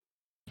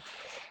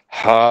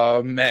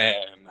Oh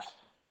man,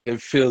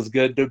 it feels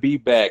good to be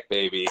back,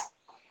 baby.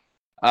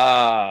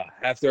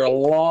 After a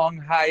long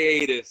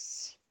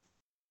hiatus,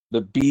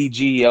 the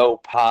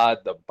BGO pod,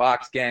 the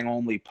Box Gang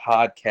Only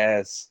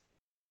podcast,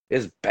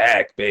 is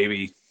back,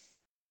 baby.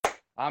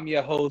 I'm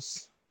your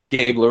host,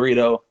 Gabe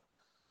Laredo.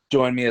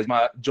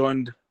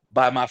 Joined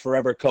by my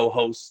forever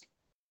co-host,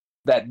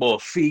 that boy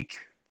Feek.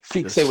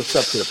 Feek, Yes, say what's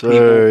up to the sir.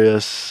 people.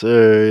 Yes,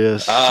 sir.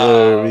 Yes,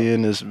 sir. Uh, We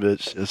in this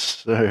bitch. Yes,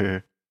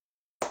 sir.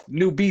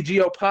 New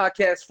BGO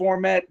podcast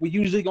format. We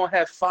usually gonna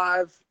have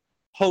 5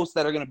 hosts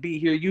that are gonna be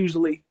here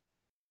usually.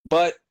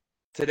 But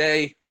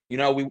today,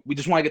 we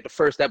just want to get the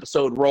first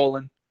episode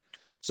rolling.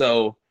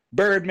 So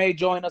Bird may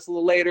join us a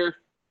little later.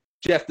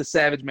 Jeff the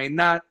Savage may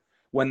not.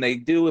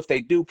 If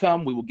they do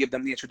come, we will give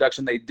them the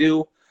introduction they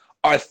do.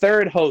 Our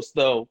third host,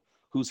 though,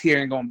 who's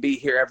here and going to be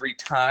here every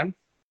time,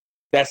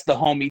 that's the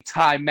homie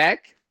Ty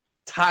Mack.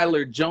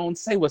 Tyler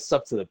Jones, say what's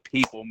up to the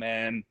people,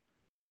 man.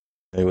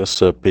 Hey,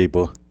 what's up,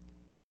 people?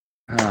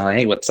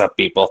 Hey, what's up,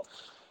 people?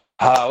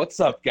 What's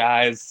up,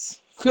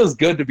 guys? Feels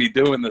good to be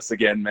doing this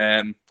again,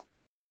 man.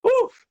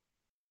 Woo!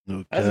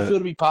 No How's it cap. feel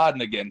to be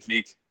podding again,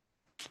 Feek?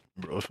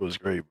 Bro, it feels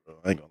great, bro.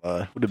 I ain't gonna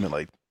lie. Would have been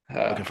like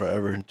fucking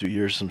forever, 2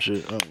 years, some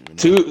shit. I don't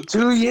even know.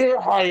 2-year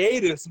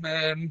hiatus,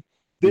 man.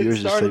 2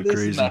 years just stay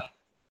crazy.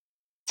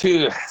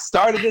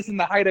 Started this in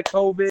the height of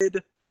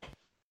COVID.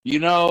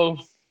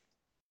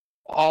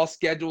 All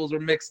schedules were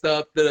mixed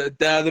up.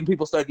 Then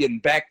people started getting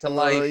back to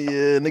life. Oh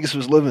yeah, niggas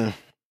was living.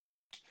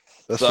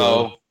 That's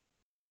all.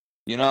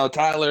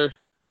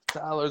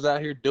 Tyler's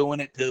out here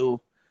doing it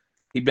too.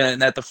 He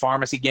been at the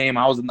pharmacy game.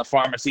 I was in the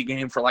pharmacy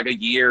game for like a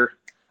year.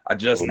 I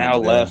just now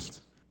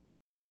left.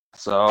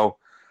 So,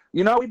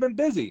 we've been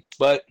busy,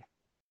 but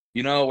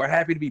we're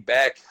happy to be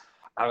back.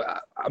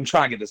 I'm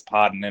trying to get this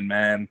podding in,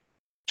 man.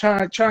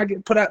 Trying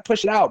to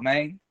push it out,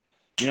 man.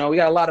 We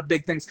got a lot of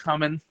big things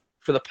coming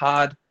for the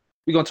pod.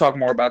 We're gonna talk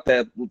more about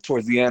that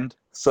towards the end.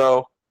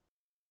 So,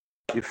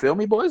 you feel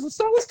me, boys? Let's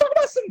talk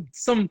about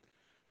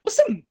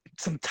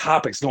some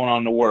topics going on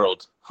in the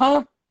world,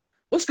 huh?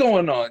 What's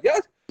going on?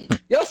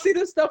 Y'all see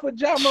this stuff with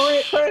Ja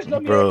Morant crashing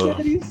on the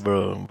activities?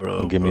 Bro.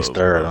 Don't get me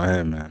started on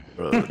him, man.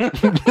 Bro,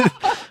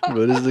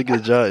 bro, this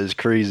nigga Ja is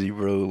crazy,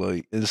 bro.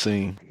 Like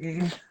insane.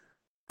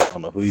 I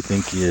don't know who you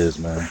think he is,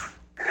 man.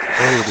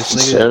 Bro, this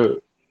nigga,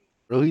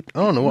 bro. I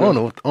don't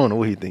know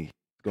what he think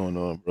going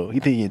on, bro. He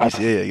think he in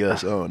DCA, I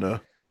guess. I don't know.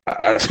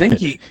 I think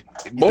he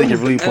think you're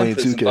really playing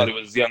 2K. Thought it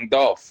was Young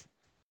Dolph.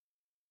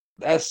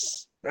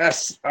 That's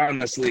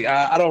honestly,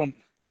 I don't,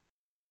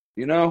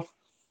 I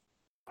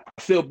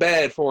feel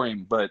bad for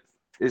him, but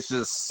I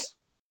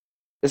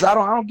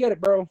don't get it,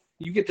 bro.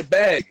 You get the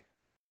bag,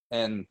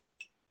 and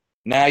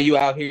now you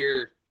out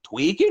here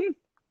tweaking.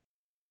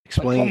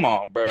 Explain. Come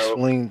on, bro.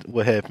 Explain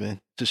what happened,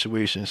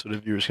 situation, so the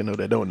viewers can know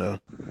that don't know.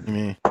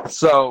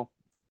 So,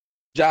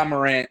 Ja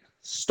Morant,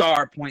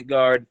 star point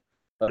guard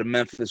of the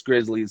Memphis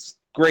Grizzlies,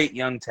 great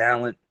young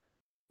talent,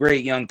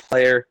 great young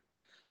player,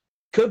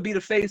 could be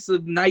the face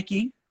of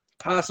Nike,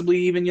 possibly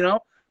even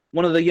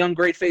one of the young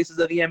great faces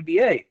of the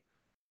NBA.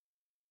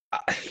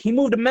 He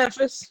moved to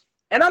Memphis,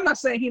 and I'm not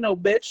saying he no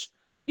bitch.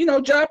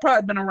 Ja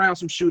probably been around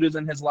some shooters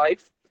in his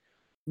life,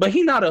 but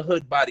he not a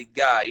hood-bodied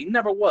guy. He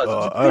never was.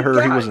 I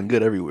heard he wasn't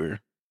good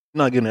everywhere.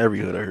 Not getting every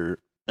hood, I heard.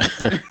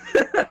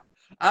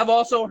 I've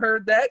also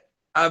heard that.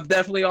 I've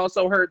definitely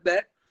also heard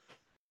that.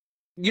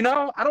 I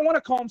don't want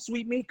to call him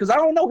sweet meat because I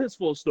don't know his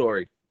full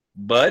story,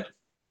 but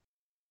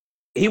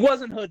he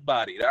wasn't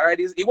hood-bodied, all right?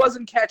 He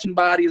wasn't catching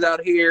bodies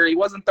out here. He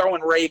wasn't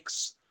throwing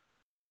rakes.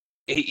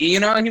 He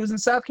was in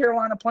South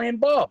Carolina playing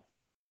ball.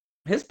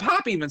 His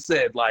pop even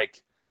said,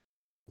 like,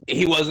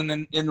 he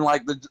wasn't in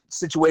like the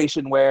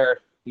situation where,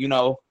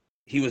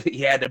 he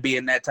had to be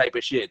in that type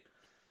of shit.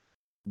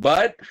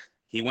 But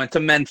he went to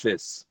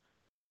Memphis.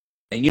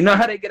 And you know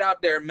how they get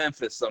out there in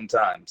Memphis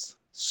sometimes.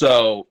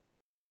 So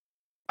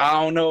I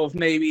don't know if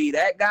maybe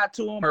that got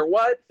to him or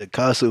what. The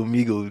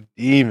Casamigo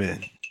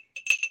demon.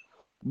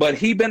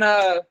 But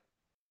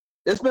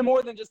it's been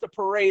more than just a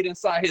parade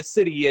inside his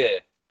city, yeah.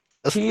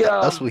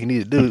 That's what he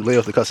need to do, lay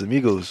off the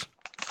Casamigos.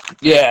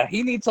 Yeah,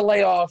 he needs to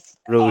lay off.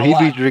 Bro, he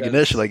be drinking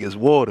that shit like it's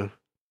water.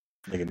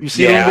 You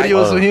see those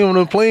videos of him on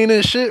the plane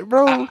and shit,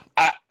 bro?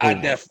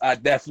 I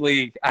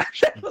definitely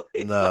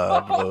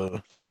nah,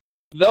 bro.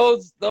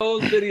 Those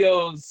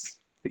videos,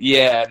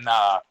 yeah,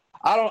 nah.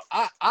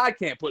 I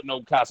can't put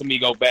no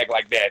Casamigo back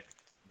like that.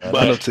 But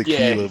I know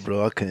tequila,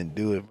 bro. I couldn't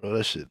do it, bro.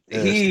 That shit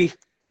nasty.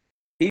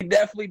 He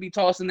definitely be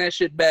tossing that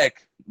shit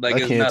back like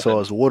I can't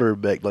toss water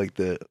back like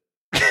that.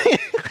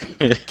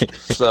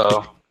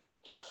 So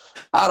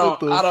I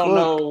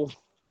don't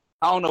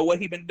know what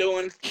he been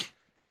doing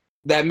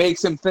that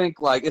makes him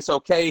think like it's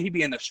okay. He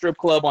be in a strip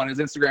club on his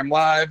Instagram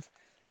live,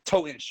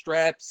 toting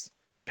straps.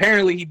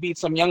 Apparently he beat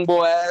some young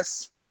boy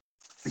ass.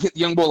 Hit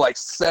young boy like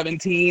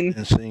 17.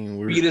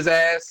 Insane. Beat his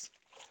ass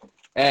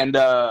and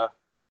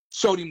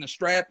showed him the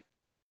strap.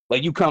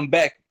 Like, you come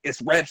back,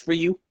 it's reps for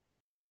you.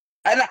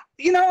 And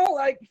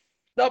like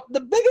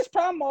the biggest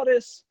problem with all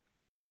this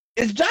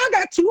is Ja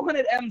got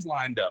 200 M's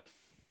lined up.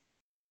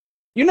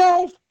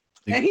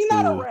 And he's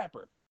not a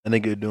rapper. That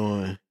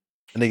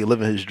nigga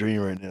living his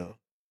dream right now.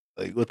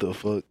 Like, what the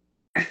fuck?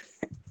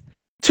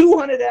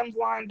 200 M's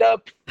lined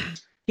up.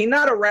 He's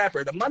not a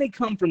rapper. The money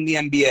come from the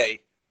NBA.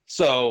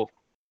 So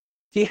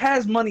he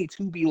has money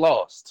to be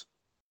lost.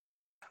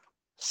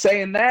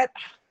 Saying that,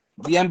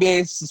 the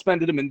NBA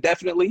suspended him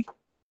indefinitely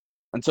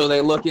until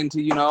they look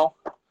into,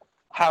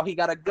 how he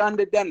got a gun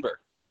to Denver.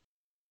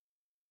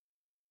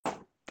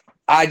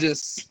 I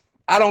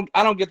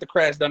don't get the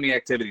Crash Dummy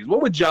activities.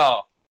 What would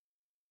y'all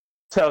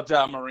tell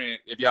John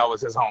Morant if y'all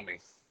was his homie?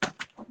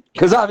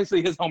 Because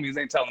obviously his homies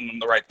ain't telling him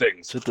the right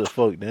things. Sit the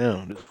fuck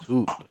down. The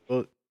fuck?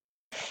 What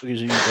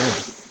is you doing?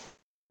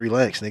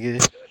 Relax,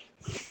 nigga.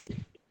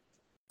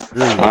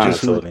 Really, I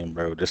just told him,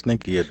 bro. Just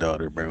think of your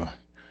daughter, bro.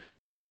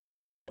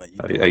 Like,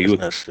 you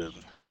got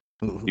something.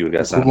 Who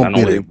gonna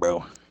be there,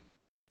 bro?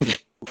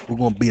 Who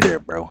gonna be there,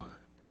 bro?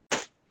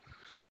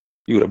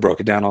 You would have broke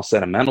it down all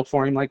sentimental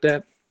for him like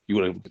that? You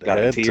would have got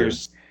in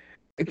tears.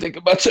 And think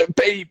about your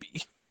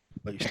baby.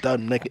 Like, stop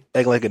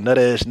acting like a nut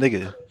ass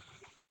nigga.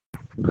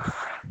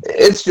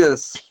 It's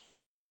just,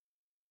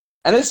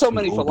 and there's so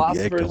many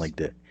philosophers like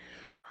that.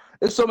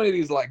 There's so many of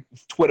these like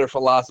Twitter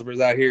philosophers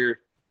out here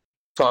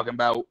talking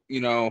about,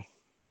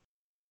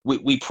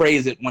 we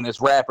praise it when it's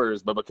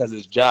rappers, but because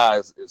it's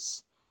jazz,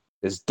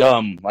 it's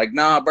dumb. Like,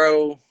 nah,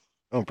 bro.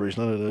 I don't praise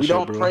none of that. We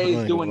don't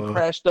praise doing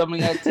Crash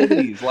Dummy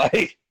activities.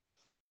 like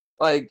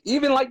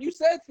even like you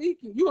said,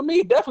 you and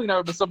me definitely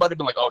never been somebody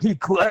been like, oh, he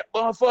clap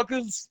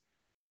motherfuckers.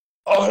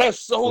 Oh, that's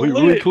so lit.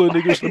 He really clap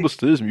niggas listen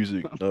to his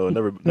music. No,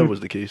 never was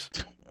the case.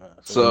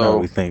 So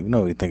we think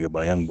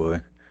about Young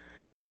Boy.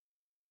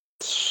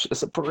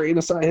 It's a parade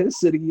inside his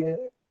city, yeah.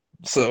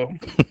 So,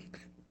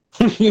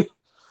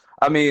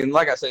 I mean,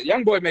 like I said,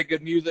 Young Boy make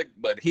good music,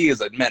 but he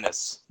is a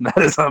menace. That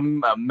is a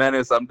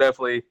menace.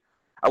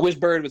 I wish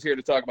Bird was here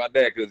to talk about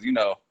that because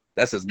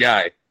that's his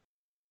guy.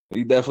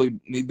 He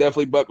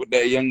definitely buck with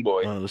that Young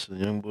Boy. Oh, listen,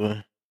 Young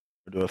Boy.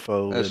 Or do I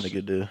follow that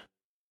nigga do?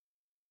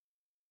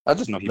 I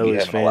just know he be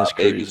having a lot of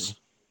babies.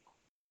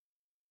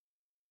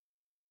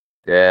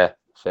 Yeah,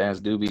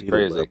 fans do be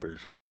crazy.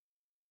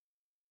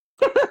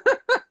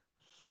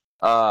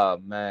 Oh,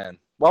 man.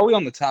 While we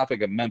on the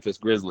topic of Memphis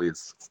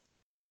Grizzlies,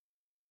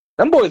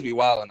 them boys be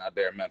wilding out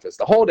there in Memphis.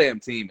 The whole damn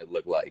team, it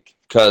looked like.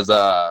 Because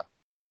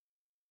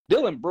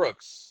Dylan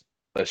Brooks,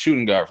 a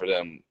shooting guard for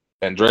them,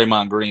 and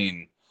Draymond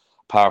Green,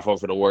 powerful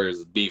for the Warriors,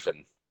 is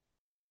beefing.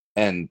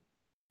 And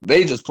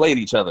they just played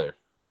each other.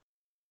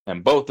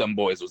 And both them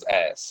boys was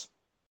ass.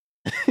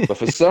 But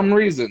for some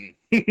reason,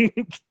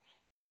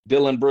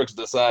 Dylan Brooks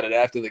decided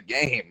after the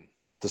game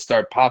to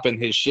start popping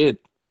his shit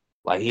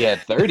like he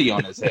had 30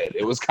 on his head.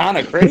 It was kind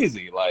of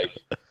crazy.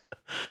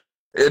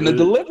 And the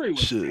delivery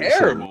was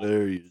terrible.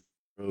 Hilarious,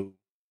 bro.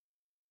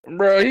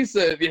 Bro, he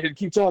said,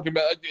 keep talking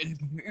about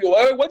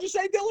what'd you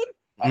say,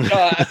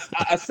 Dylan?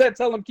 I said,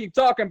 tell him keep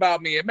talking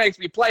about me. It makes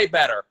me play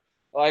better.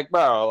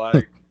 Bro,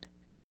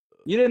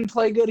 you didn't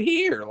play good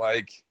here.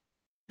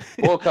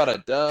 We'll cut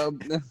a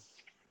dub.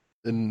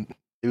 And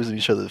it was in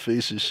each other's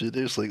faces shit.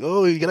 They was like,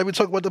 oh, you gotta be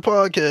talking about the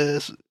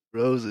podcast.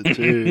 Bro, was in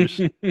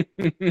tears.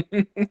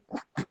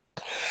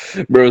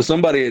 Bro,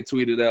 somebody had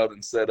tweeted out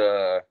and said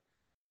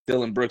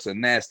Dylan Brooks a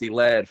nasty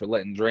lad for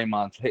letting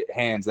Draymond's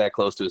hands that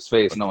close to his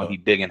face, knowing he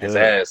digging his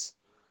ass.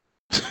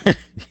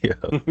 Yeah.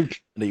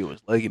 Nigga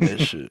was liking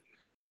that shit.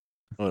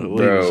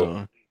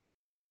 Bro,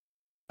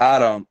 I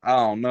don't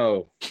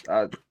know.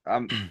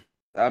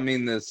 I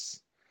mean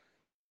this.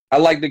 I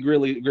like the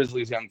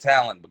Grizzlies young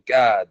talent, but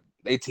God,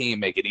 they team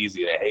make it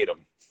easy to hate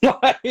them.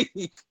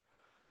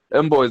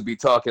 Them boys be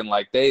talking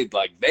like they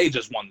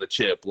just won the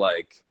chip.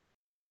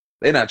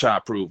 They're not trying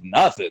to prove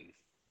nothing.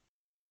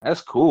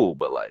 That's cool,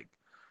 but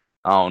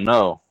I don't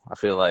know. I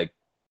feel like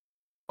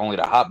only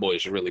the hot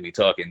boys should really be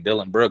talking.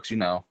 Dylan Brooks,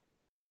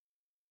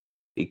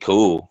 he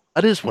cool.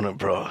 I just want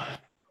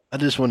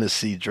to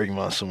see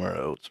Draymond somewhere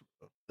else.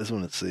 Bro. I just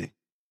want to see.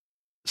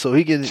 So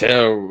he can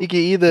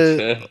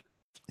either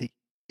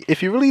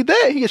if you really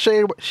that, he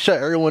can shut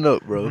everyone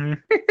up, bro.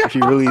 If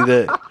you really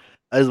that.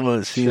 I just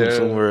want to see him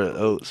somewhere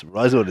else,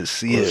 bro. I just want to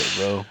see it,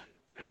 bro.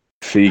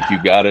 Feek,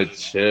 you gotta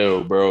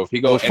chill, bro. If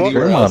he go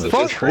anywhere else,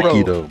 it's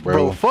tricky though,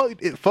 bro. Fuck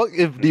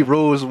if D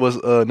Rose was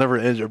never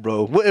injured,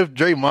 bro. What if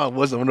Draymond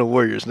wasn't on the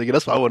Warriors, nigga?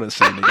 That's what I want to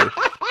see, nigga.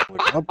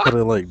 I'll put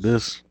it like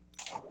this: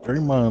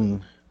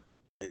 Draymond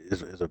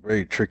is a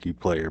very tricky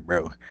player,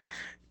 bro.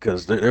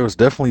 Because there was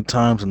definitely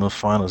times in those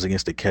finals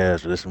against the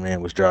Cavs where this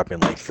man was dropping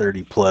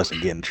 30 plus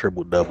and getting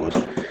triple doubles.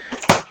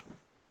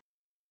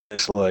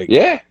 It's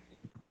yeah.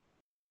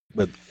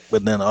 But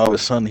then all of a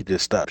sudden he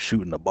just stopped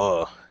shooting the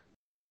ball.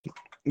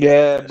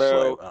 Yeah,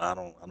 bro. I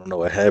don't know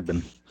what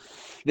happened.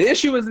 The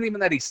issue isn't even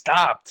that he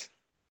stopped.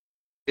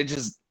 It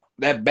just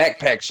that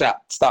backpack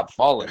shot stopped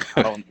falling.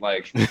 I don't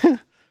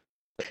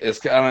It's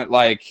kind of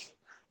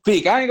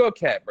Feek, I ain't gonna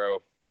cap,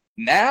 bro.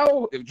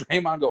 Now, if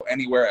Draymond go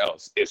anywhere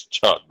else, it's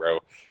Chuck, bro.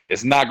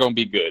 It's not gonna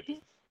be good.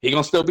 He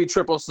gonna still be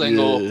triple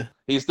single. Yeah.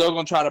 He's still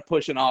gonna try to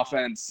push an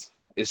offense.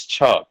 It's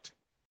chucked.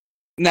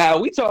 Now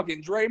we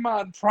talking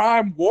Draymond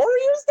prime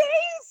Warriors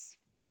days?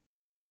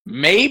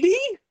 Maybe.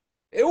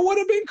 It would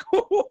have been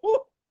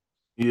cool.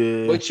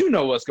 Yeah. But you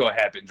know what's gonna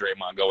happen,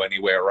 Draymond go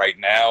anywhere right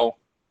now.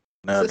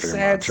 It's a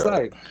sad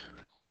sight.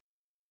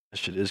 That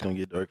shit is gonna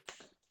get dark.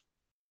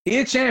 He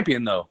a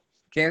champion though.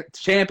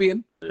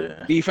 Champion,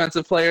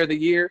 defensive player of the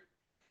year.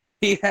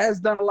 He has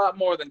done a lot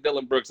more than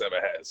Dillon Brooks ever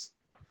has.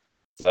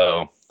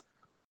 So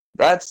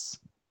that's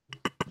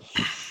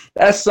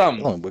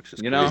something. Dillon Brooks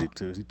is crazy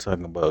too. He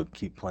talking about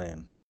keep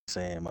playing,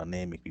 saying my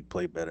name make me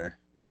play better.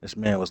 This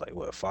man was like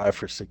what 5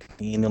 for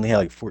 16, only had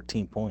like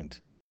 14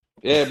 points.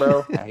 Yeah,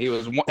 bro. He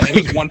was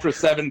 1 for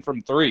 7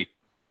 from 3,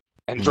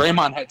 and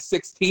Draymond had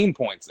 16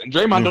 points, and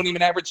Draymond don't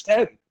even average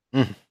 10.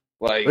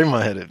 Like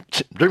Draymond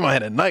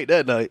had a night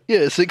that night.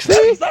 Yeah,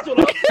 16. That's what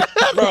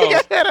bro. He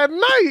had a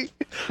night.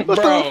 What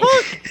bro. the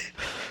fuck?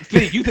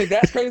 Feek, you think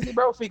that's crazy,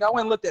 bro? Feek, I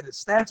went and looked at his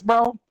stats,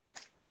 bro.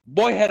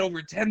 Boy had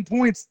over 10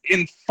 points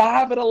in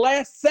 5 of the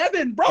last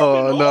 7, bro.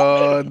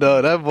 Oh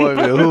no, that boy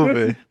been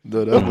hooping.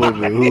 No, that boy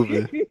been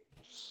hooping.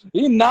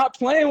 He's not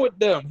playing with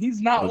them. He's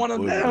not one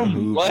of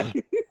them.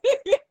 Like,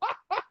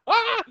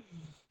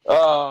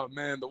 oh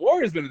man, the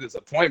Warriors been a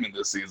disappointment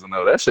this season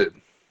though. That shit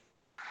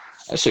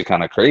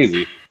kind of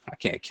crazy. I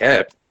can't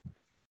cap.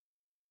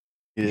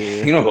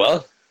 Yeah. You know who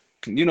else?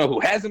 You know who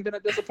hasn't been a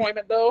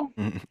disappointment though?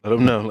 Let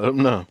him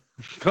know.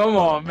 Come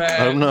on, man.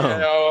 Let him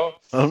know.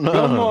 Come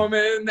on,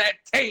 man. That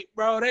tape,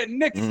 bro. That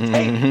Knicks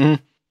tape.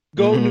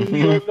 Go New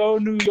York, go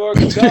New York,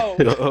 go.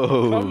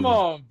 Come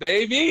on,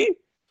 baby.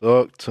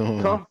 Talk to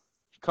him.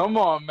 Come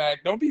on,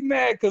 Mac. Don't be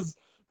mad because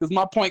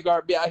my point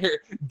guard be out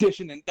here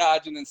dishing and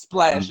dodging and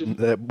splashing.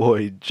 That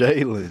boy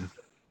Jalen.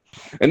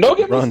 And don't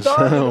get me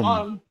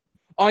started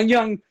on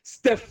young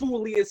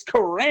Stefulius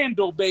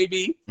Carandle,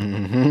 baby.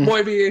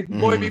 Boy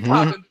be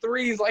popping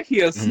threes like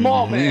he a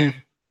small man.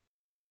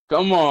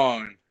 Come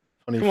on.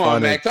 Come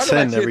on, Mac. Talk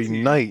 10 about every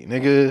night,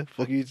 nigga.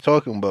 Fuck you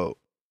talking about?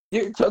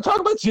 Talk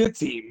about your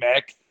team,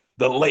 Mac.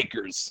 The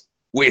Lakers.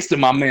 Wasting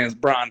my man's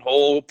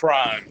whole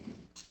prime.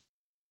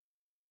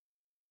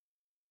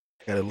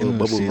 Got a little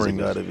bubble ring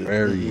out of it.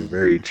 Very,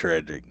 very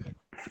tragic.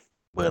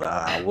 But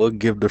I will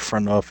give the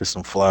front office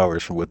some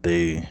flowers for what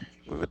they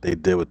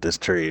did with this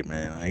trade,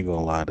 man. I ain't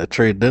gonna lie. That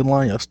trade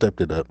deadline, y'all stepped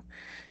it up.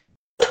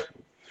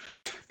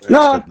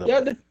 No,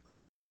 y'all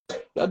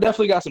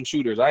definitely got some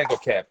shooters. I ain't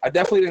gonna cap. I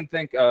definitely didn't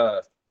think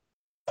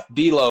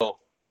D'Lo.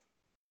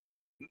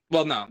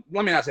 Well, no,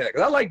 let me not say that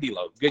because I like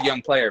D'Lo, good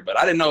young player, but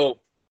I didn't know.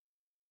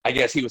 I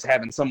guess he was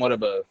having somewhat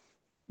of a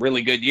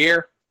really good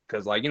year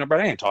because, like, bro,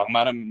 they ain't talking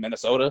about him in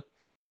Minnesota.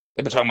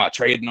 They've been talking about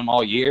trading him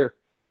all year.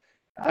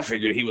 I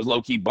figured he was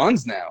low-key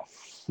buns now.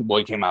 The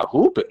boy came out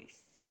hooping.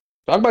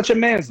 Talk about your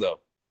mans,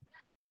 though.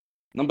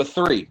 Number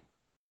 3,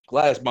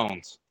 Glass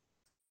Bones.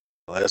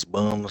 Glass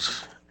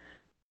Bones.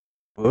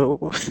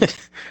 What did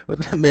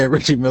that man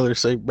Reggie Miller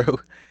say, bro?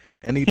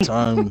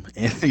 Anytime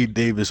Anthony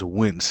Davis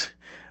wins,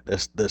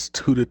 that's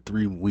 2 to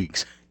 3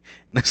 weeks.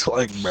 And it's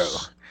like, bro,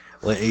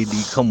 let AD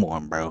come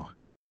on, bro.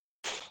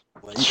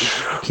 Like, you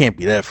can't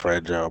be that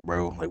fragile,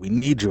 bro. Like, we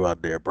need you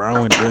out there,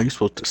 bro. And you're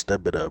supposed to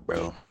step it up,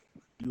 bro.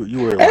 You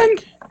were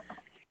like,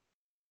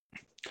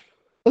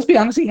 let's be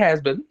honest, he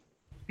has been.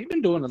 He's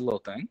been doing a little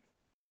thing.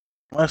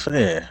 I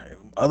say,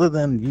 other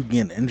than you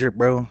getting injured,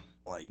 bro,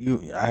 like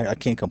I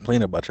can't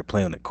complain about your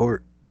play on the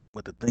court.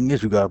 But the thing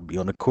is, you gotta be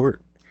on the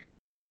court.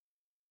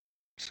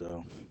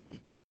 So,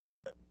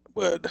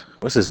 but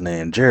what's his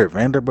name? Jared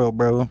Vanderbilt,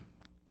 bro.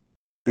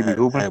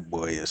 That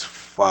boy is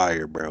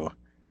fire, bro.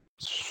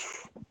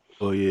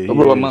 Oh yeah.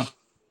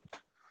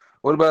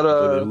 What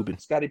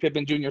about Scottie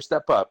Pippen Jr.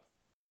 step up?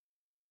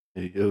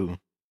 Hey yo.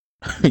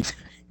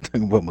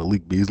 Talking about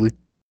Malik Beasley.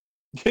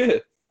 Yeah.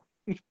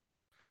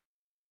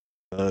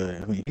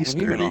 I mean, he's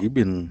sturdy. He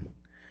been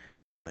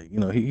like,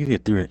 he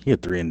hit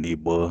 3 and D,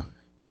 boy.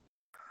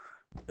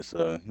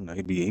 So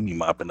he be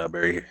mopping up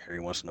every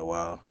once in a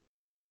while.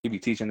 He be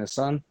teaching his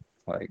son,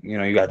 like, you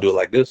gotta do it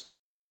like this.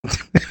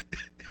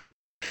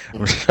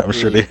 I'm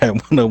sure they had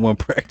one-on-one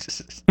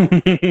practices.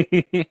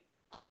 Teaching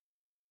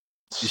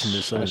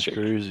his son is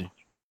crazy.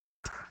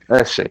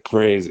 That shit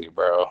crazy,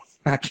 bro.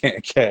 I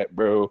can't cap,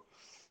 bro.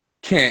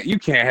 You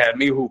can't have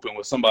me hooping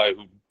with somebody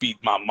who beat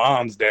my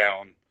mom's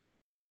down.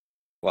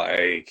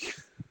 Like,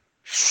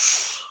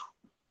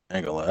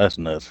 ain't gonna lie, that's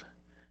nuts.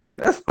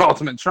 That's the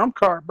ultimate trump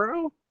card,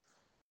 bro.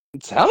 I'm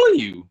telling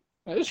you.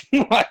 It's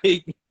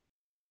like,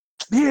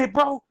 yeah,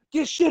 bro,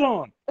 get shit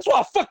on. That's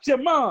why I fucked your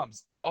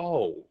moms.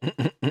 Oh.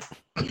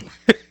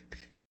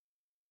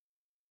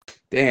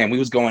 Damn, we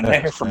was going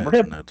there from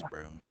rip. Nuts,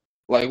 bro.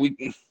 Like,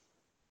 we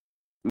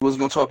was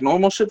gonna talk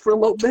normal shit for a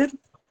little bit.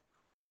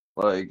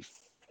 Like,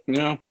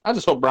 I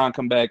just hope Bron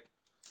come back.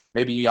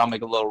 Maybe y'all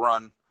make a little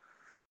run.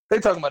 They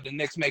talking about the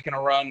Knicks making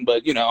a run,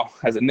 but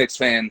as a Knicks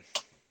fan,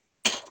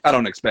 I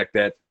don't expect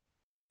that.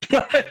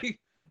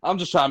 I'm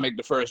just trying to make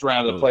the first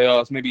round of the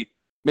playoffs. Maybe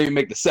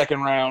make the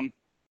second round,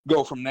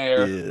 go from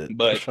there. Yeah,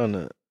 but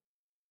I'm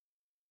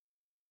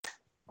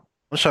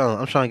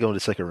trying to go in the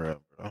second round,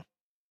 bro.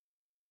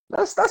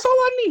 That's all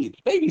I need.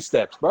 Baby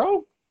steps,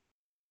 bro.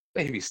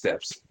 Baby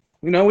steps.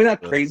 We're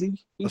not crazy.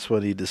 That's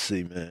what I need to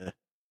see, man.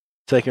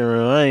 Second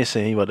round, I ain't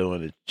saying he about to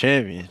win the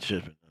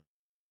championship.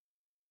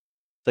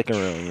 Second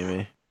round, you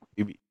mean?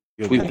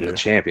 We won the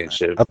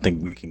championship. I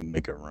think we can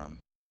make a run.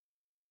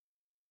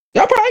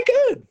 Y'all probably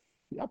could.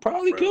 Y'all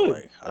probably could.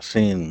 Like, I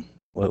seen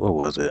what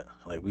was it?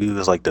 Like we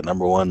was like the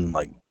number one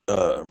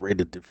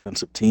rated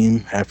defensive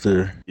team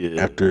after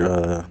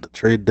the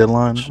trade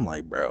deadline. I'm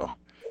like, bro,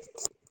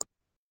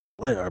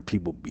 let our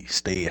people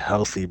stay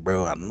healthy,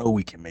 bro. I know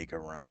we can make a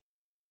run.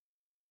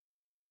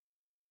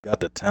 Got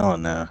the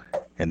talent now,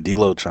 and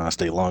D'Lo trying to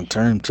stay long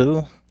term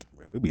too.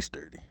 We be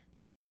sturdy.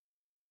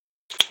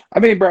 I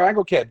mean, bro, I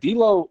go cat.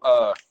 D'Lo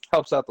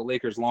helps out the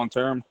Lakers long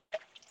term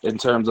in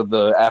terms of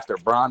the after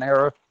Bron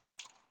era.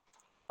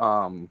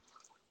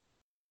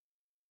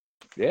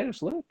 Yeah,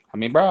 just look. I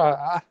mean, bro,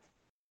 I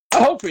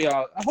hope for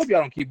y'all. I hope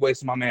y'all don't keep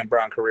wasting my man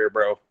Bron career,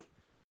 bro.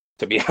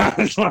 To be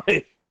honest,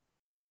 like,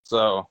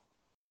 so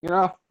you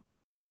know,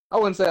 I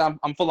wouldn't say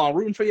I'm full on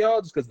rooting for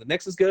y'all just because the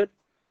Knicks is good,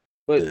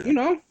 but you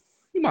know,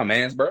 you my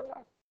man's, bro.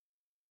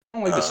 I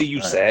don't like to see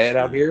you sad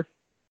out here.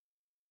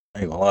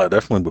 I ain't gonna lie,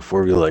 definitely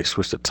before we like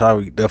switch the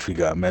topic, we definitely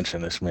got to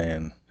mention this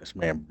man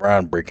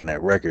Bron breaking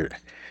that record.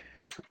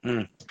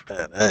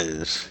 That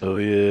is. Oh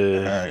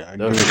yeah. I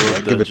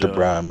give it to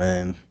Bron,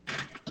 man.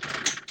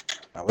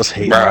 I was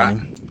hating on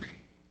him.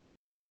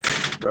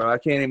 Bro, I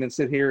can't even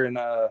sit here and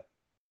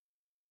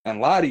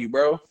lie to you,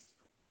 bro.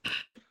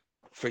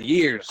 For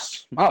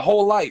years, my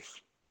whole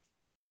life,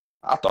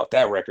 I thought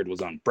that record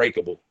was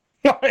unbreakable.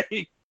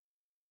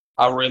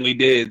 I really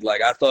did.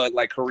 Like, I thought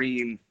like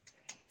Kareem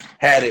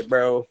had it,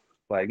 bro.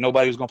 Like,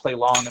 nobody was gonna play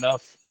long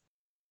enough.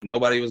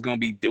 Nobody was gonna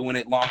be doing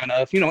it long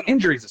enough. You know,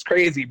 injuries is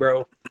crazy,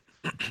 bro.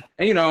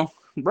 And you know,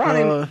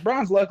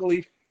 Bron's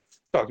luckily.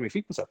 Talk to me,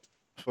 Feet. What's up?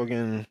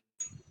 Fucking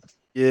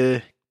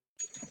yeah.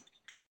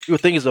 You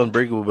would think it's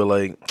unbreakable, but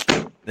like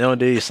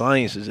nowadays,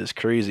 science is just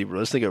crazy, bro.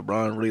 Let's think of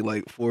Bron really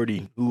like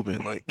 40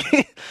 hooping, like.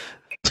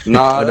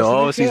 Nah, the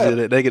all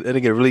season they could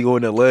really go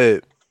in the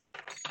lab.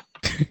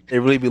 They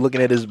really be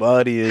looking at his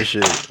body and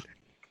shit.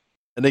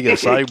 And they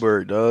get a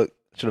cyborg, dog.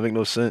 Shouldn't make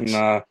no sense.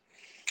 Nah,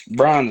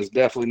 Bron is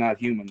definitely not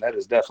human. That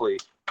is definitely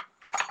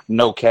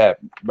no cap,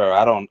 bro.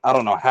 I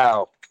don't know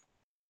how,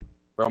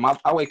 bro.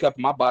 I wake up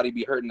and my body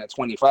be hurting at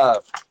 25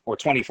 or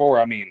 24.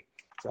 I mean,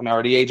 I'm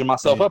already aging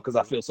myself up because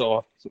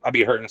I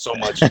be hurting so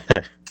much.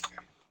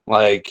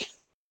 Like,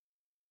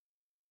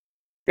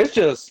 it's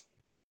just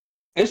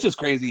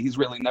crazy. He's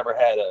really never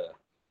had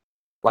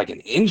an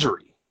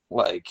injury.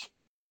 Like,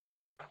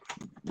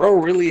 bro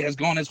really has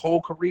gone his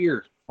whole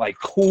career like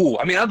cool.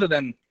 I mean, other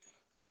than,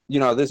 you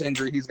know, this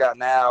injury he's got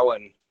now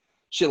and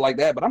shit like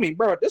that. But I mean,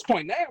 bro, at this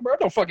point now, bro, it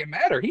don't fucking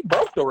matter. He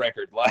broke the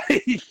record. Like,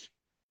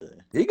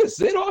 he can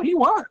sit all he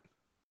want.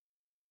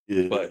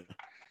 Yeah. But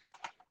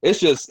it's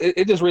just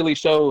it just really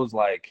shows,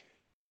 like,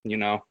 you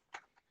know,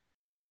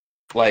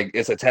 like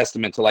it's a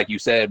testament to, like you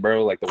said,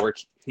 bro, like the work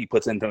he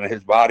puts into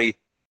his body.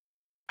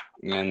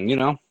 And, you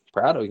know,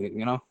 proud of you,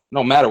 you know,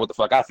 no matter what the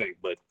fuck I think,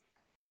 but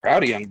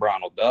proud of young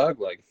Bronald, dog.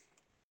 Like,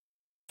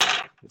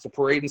 it's a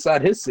parade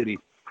inside his city.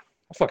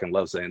 I fucking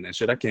love saying that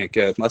shit. I can't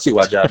catch. I see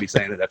why Jai be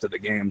saying it after the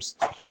games.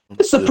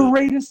 It's a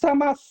parade inside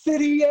my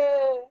city,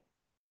 yeah.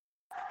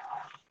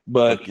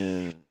 But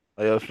fucking,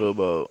 how y'all feel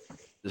about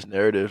this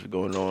narrative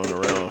going on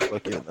around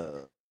fucking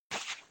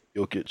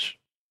Jokic?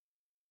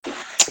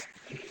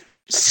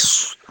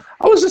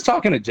 I was just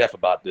talking to Jeff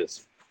about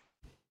this.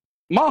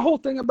 My whole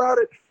thing about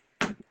it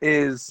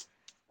is,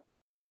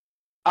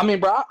 I mean,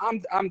 bro,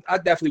 I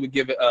definitely would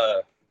give it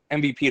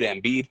MVP to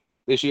Embiid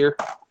this year.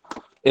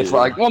 It's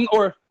like, well,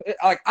 or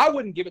like I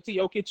wouldn't give it to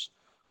Jokic,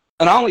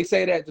 and I only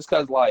say that just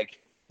because,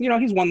 like, you know,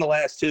 he's won the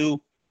last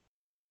two,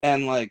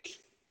 and like,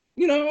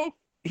 you know,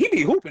 he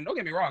be hooping. Don't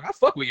get me wrong, I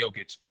fuck with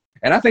Jokic,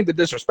 and I think the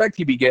disrespect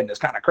he be getting is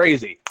kind of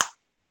crazy.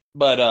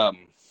 But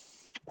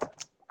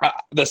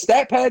the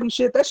stat pad and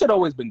shit, that shit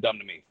always been dumb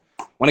to me.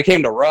 When it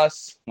came to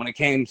Russ, when it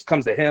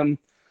comes to him,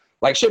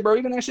 like shit, bro.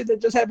 Even that shit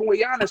that just happened with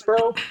Giannis,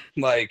 bro.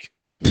 Like,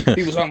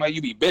 people talking about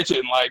you be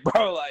bitching, like,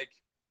 bro, like,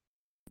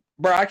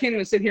 bro, I can't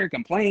even sit here and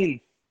complain.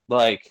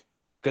 Like,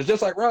 because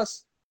just like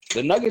Russ,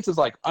 the Nuggets is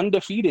like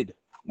undefeated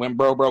when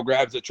bro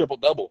grabs a triple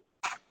double.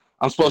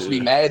 I'm supposed to be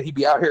mad he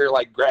be out here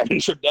like grabbing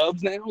your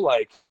dubs now,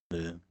 like.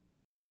 Yeah.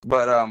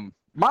 But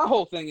my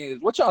whole thing is,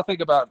 what y'all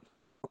think about?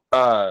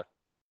 Well,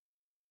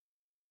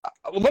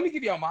 let me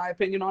give y'all my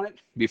opinion on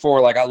it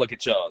before like I look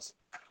at y'all's,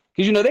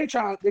 because you know they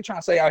trying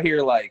to say out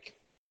here like,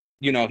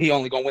 you know, he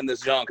only gonna win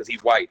this young because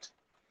he's white.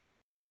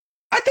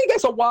 I think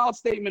that's a wild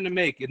statement to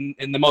make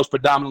in the most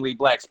predominantly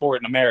black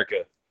sport in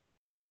America.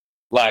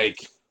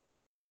 Like,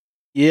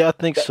 yeah, I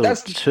think so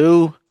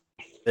too.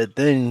 But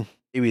then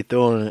they be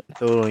throwing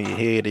it on your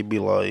head. They be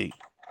like,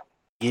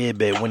 yeah,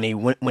 but when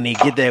they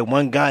get that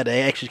one guy that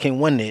actually can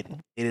win it,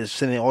 it is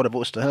sending all the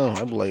votes to him.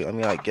 I'm like, I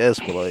mean, I guess,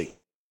 but like,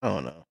 I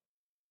don't know.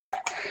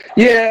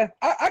 Yeah,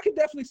 I could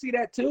definitely see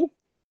that too.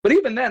 But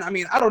even then, I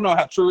mean, I don't know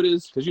how true it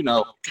is because, you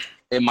know,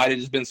 it might have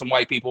just been some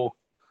white people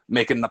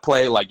making the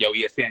play like, yo,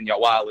 ESPN,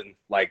 y'all wild, and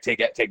like take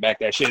back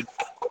that shit.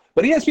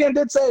 But ESPN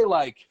did say,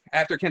 like,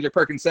 after Kendrick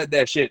Perkins said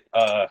that shit,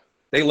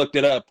 they looked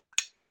it up,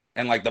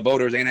 and like the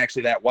voters ain't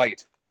actually that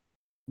white.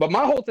 But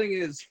my whole thing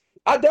is,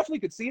 I definitely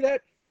could see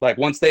that. Like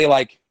once they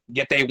like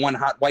get they one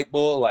hot white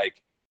bull,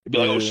 like it'd be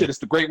like, oh shit, it's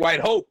the Great White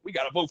Hope. We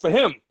gotta vote for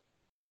him.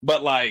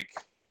 But like,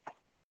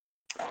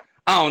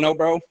 I don't know,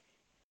 bro.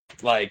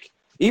 Like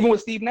even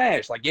with Steve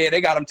Nash, like yeah,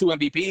 they got him 2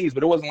 MVPs,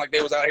 but it wasn't like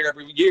they was out here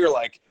every year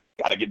like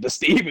gotta get to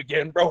Steve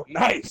again, bro.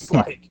 Nice.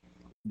 Like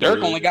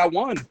Dirk only got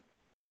 1,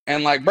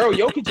 and like bro,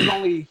 Jokic is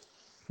only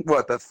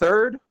what the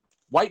 3rd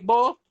white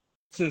ball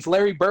since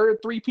Larry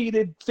Bird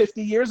three-peated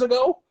 50 years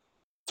ago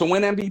to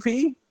win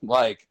MVP.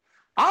 Like,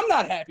 I'm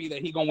not happy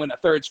that he gonna win a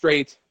 3rd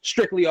straight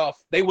strictly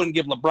off. They wouldn't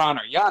give LeBron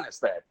or Giannis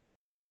that.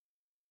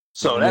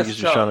 So that's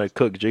just trying to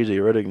cook JJ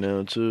Redick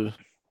now too.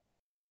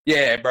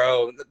 Yeah,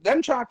 bro.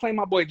 Them trying to claim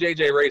my boy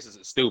JJ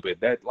racist is stupid.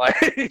 That like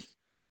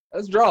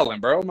that's drawing,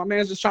 bro. My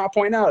man's just trying to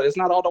point out it's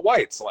not all the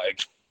whites.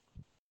 Like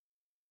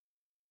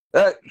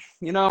that,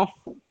 you know.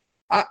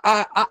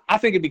 I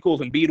think it'd be cool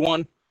if Embiid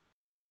won.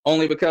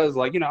 Only because,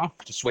 like, you know,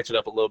 just switch it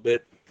up a little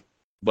bit.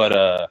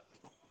 But,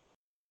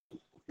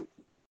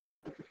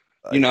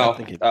 you know,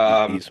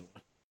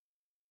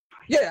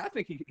 yeah, I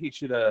think he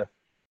should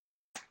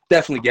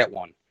definitely get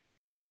one.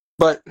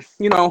 But,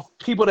 you know,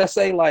 people that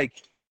say,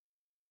 like,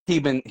 he's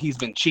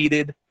been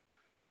cheated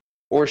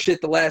or shit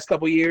the last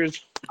couple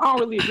years, I don't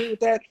really agree with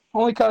that.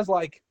 Only because,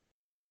 like,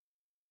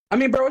 I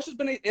mean, bro, it's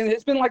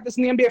been like this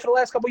in the NBA for the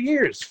last couple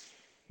years.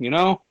 You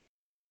know?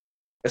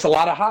 It's a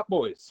lot of hot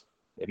boys.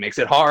 It makes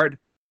it hard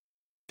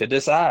to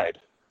decide.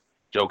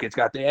 Jokic's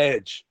got the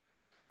edge.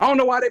 I don't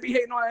know why they be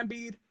hating on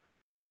Embiid,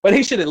 but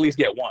he should at least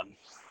get one.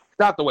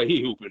 Not the way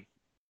he hooping.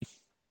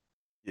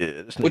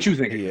 Yeah. What you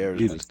think? He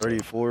averages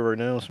 34 right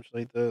now, something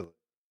like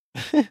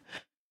that.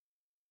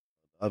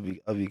 I'll be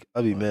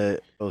mad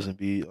if I was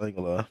Embiid. I ain't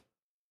gonna lie.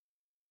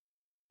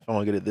 If I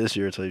don't get it this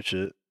year, type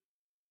shit.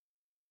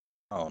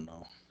 I don't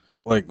know.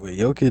 Like with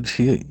Jokic,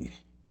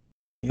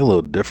 he a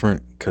little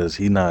different because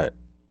he not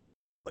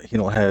like he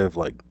don't have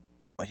like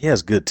he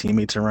has good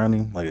teammates around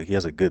him. Like he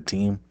has a good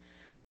team,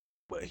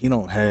 but he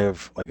don't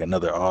have like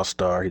another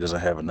all-star. He doesn't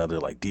have another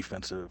like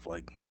defensive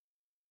like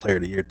player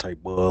of the year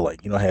type bull.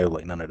 Like he don't have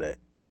like none of that.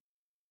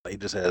 Like, he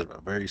just has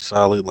a very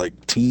solid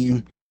like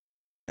team,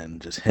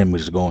 and just him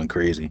is going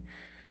crazy.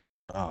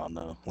 I don't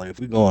know. Like if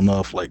we going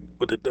off like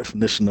what the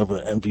definition of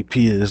an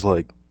MVP is,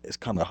 like it's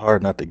kind of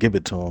hard not to give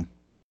it to him.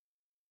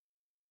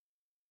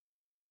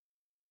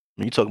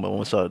 You talking about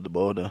one side of the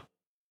ball, though?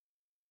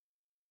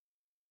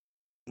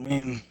 I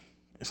mean,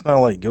 it's not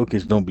like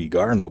Jokic don't be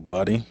guarding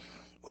nobody.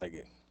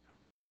 Like,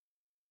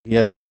 he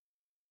has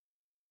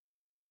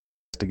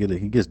to get it.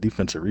 He gets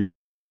defensive rebound.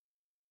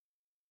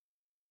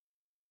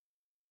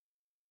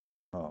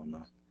 I don't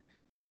know.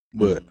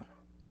 But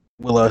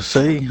will I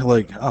say,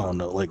 like, I don't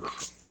know. Like,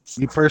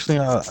 me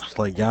personally,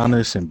 like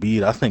Giannis and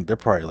Embiid, I think they're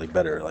probably like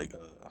better, like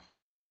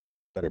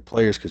better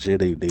players because yeah,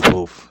 they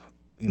both,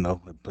 you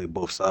know, they play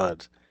both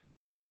sides.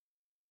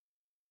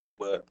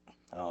 But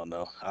I don't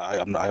know.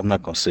 I'm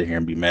not gonna sit here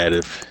and be mad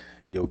if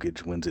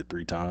Jokic wins it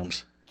 3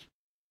 times.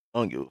 I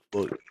don't give a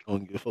fuck. I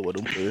don't give a fuck what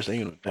them players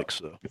ain't gonna next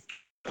so.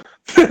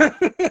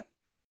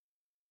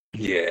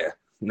 Yeah.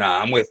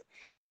 Nah,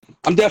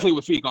 I'm definitely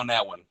with Feek on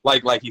that one.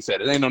 Like he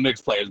said, it ain't no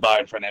Knicks players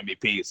vying for an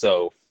MVP.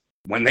 So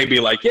when they be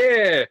like,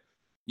 yeah,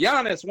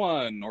 Giannis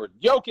won or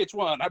Jokic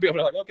won, I'd be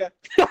like, okay.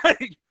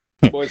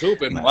 Boys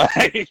hooping.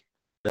 Like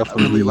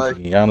definitely like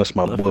Giannis,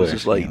 my boy. It's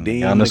just like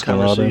Giannis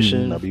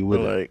conversation. I'll be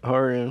with like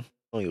Harden.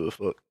 I don't give a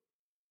fuck.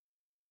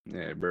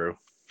 Yeah, bro.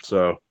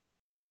 So,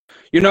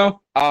 you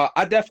know,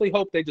 I definitely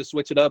hope they just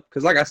switch it up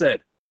because, like I said,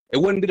 it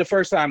wouldn't be the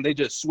first time they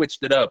just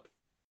switched it up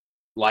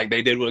like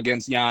they did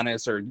against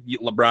Giannis or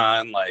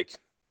LeBron. Like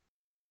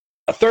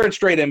a 3rd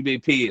straight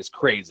MVP is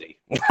crazy.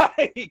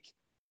 Like,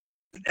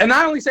 and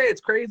I only say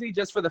it's crazy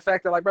just for the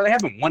fact that, like, bro, they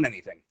haven't won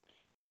anything.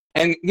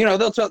 And you know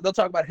they'll talk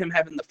about him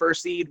having the 1st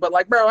seed, but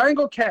like, bro, I ain't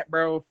gonna cap,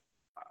 bro.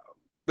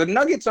 The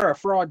Nuggets are a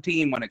fraud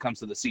team when it comes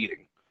to the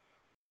seeding.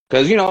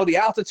 Because, you know, the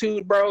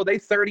altitude, bro, they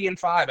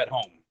 30-5 at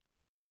home.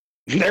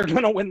 They're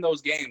going to win those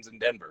games in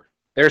Denver.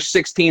 They're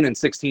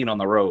 16-16 on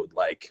the road.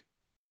 Like,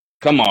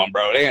 come on,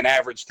 bro. They're an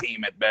average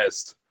team at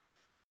best.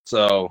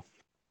 So,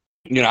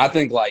 you know, I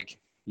think, like,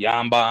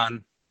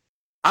 Yamban,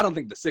 I don't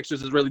think the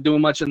Sixers is really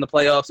doing much in the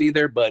playoffs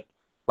either. But,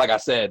 like I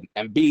said,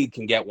 Embiid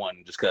can get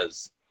one just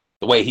because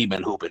the way he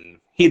been hooping,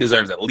 he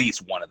deserves at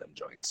least one of them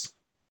joints.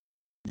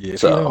 Yeah,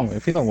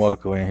 if he don't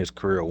walk away in his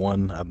career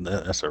 1,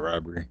 that's a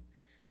robbery.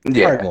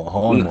 Yeah, going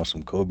home on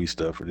some Kobe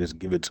stuff, or just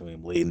give it to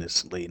him late in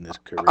his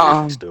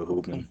career. He's still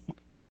hooping.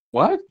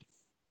 What?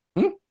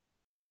 What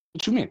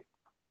you mean?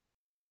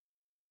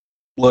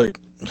 Like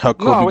how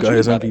Kobe got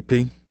his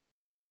MVP?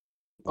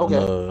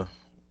 Okay.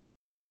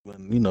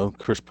 When you know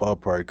Chris Paul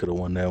probably could have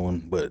won that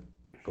one, but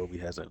Kobe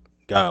hasn't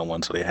gotten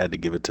one, so they had to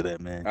give it to that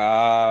man.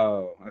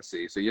 Oh, I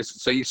see. So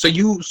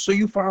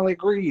you finally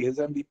agree his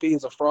MVP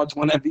is a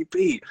fraudulent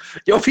MVP.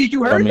 Yo, Pete,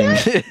 you heard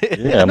that?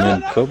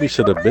 Yeah, Kobe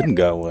should have been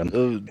got one.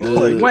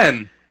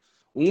 Like,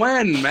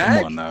 when,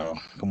 man?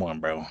 Come on,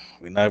 bro.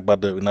 We're not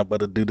about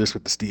to do this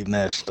with the Steve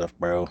Nash stuff,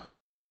 bro.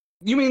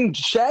 You mean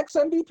Shaq's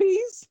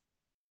MVPs?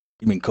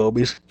 You mean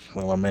Kobe's?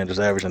 When my man just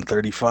averaging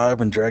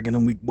 35 and dragging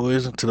them weak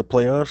boys into the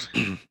playoffs?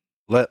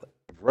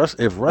 Russ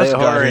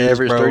got his,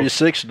 average bro,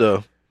 36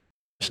 though.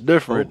 It's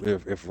different.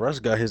 if Russ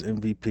got his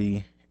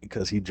MVP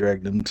because he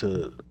dragged them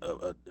to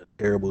a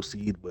terrible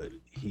seed, but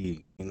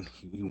he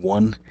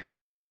won.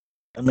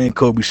 I mean,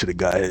 Kobe should have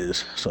got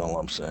his. That's all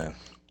I'm saying.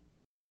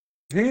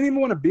 He didn't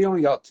even want to be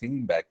on y'all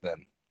team back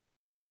then.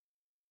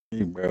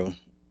 Hey, bro, he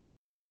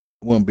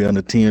wouldn't be on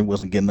the team.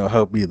 Wasn't getting no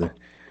help either.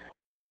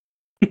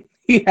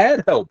 He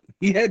had help.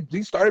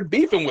 He started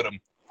beefing with him.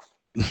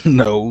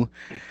 No.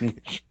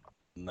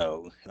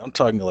 I'm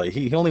talking like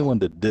he only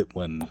wanted to dip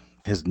when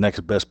his next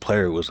best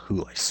player was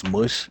who, like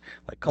Smush.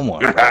 Like, come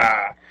on, bro.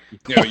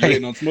 Yeah, you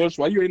ain't on Smush.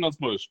 Why you ain't on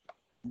Smush?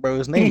 Bro,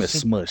 his name is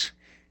Smush.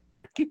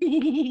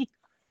 Chill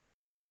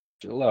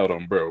out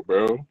on bro.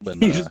 But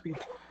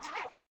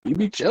You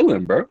be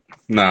chilling, bro.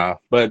 Nah,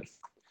 but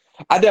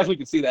I definitely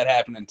could see that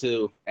happening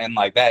too, and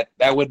like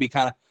that would be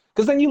kind of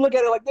because then you look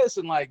at it like this,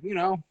 and like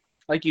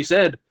like you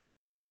said,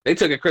 they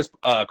took a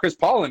Chris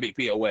Paul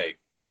MVP away.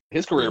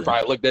 His career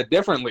probably looked at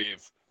differently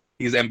if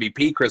he's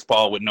MVP Chris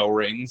Paul with no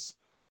rings.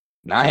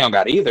 Now he don't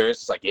got either. It's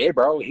just like, yeah,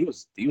 bro, he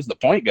was the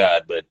point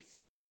guard, but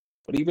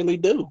what do he really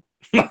do?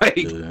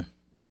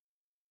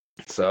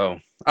 So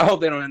I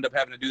hope they don't end up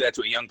having to do that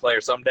to a young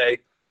player someday.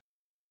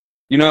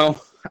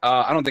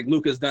 I don't think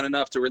Luka's done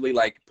enough to really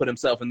like put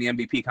himself in the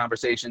MVP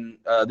conversation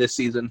this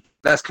season.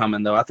 That's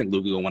coming though. I think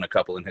Luka will win a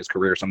couple in his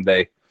career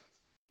someday.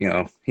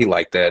 He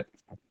liked that.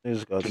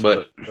 He's got to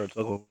start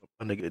talking about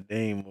a nigga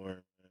Dame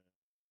more.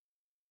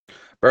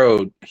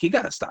 Bro, he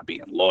got to stop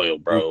being loyal,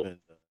 bro.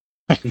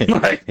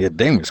 Yeah,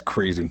 Dame is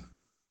crazy.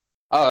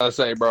 I'll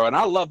say, bro, and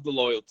I love the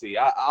loyalty.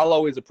 I'll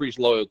always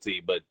appreciate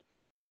loyalty, but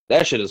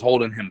that shit is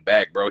holding him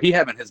back, bro. He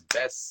having his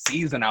best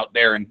season out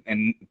there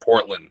in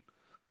Portland.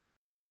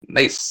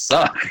 They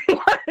suck.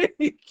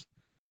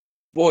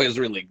 Boy is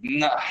really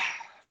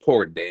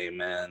poor Dame,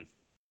 man.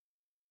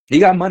 He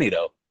got money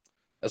though.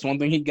 That's one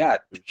thing he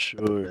got. For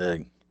sure.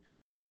 Dang.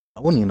 I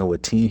wouldn't even know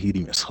what team he'd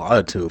even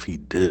slide to if he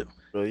did.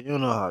 Bro, you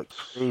know how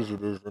crazy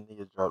it is. The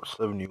nigga dropped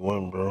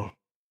 71, bro.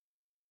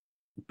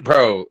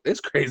 Bro, it's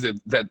crazy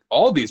that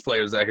all these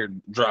players out here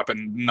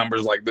dropping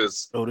numbers like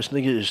this. Bro, this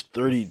nigga is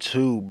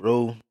 32,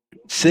 bro.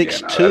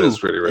 6'2". That is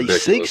pretty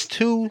ridiculous.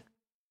 6'2",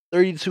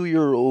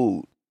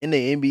 32-year-old in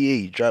the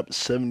NBA dropped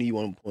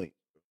 71 points.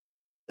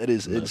 That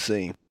is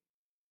insane.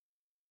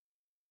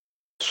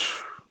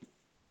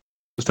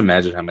 Just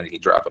imagine how many he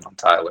dropping on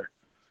Tyler.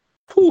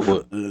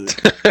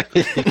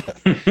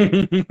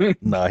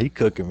 Nah, he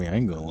cooking me. I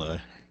ain't gonna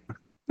lie.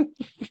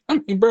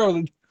 I mean,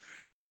 bro,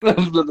 I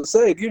was going to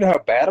say, do you know how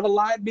bad of a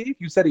lie it'd be if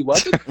you said he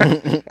wasn't?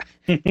 Bro,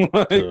 it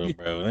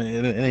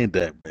ain't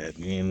that bad. I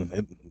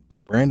mean,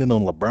 Brandon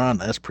on LeBron,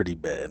 that's pretty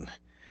bad.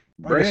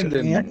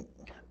 Brandon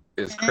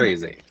is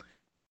crazy.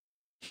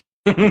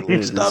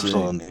 Stops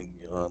on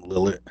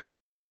Lillard.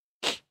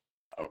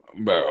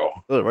 Bro,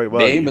 right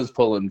Dame is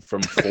pulling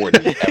from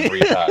 40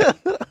 every time.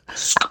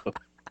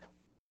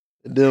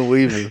 And then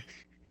Weaver.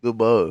 Good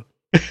ball.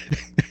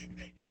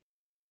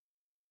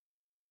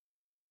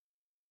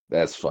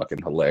 That's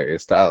fucking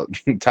hilarious.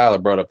 Tyler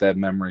brought up that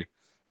memory.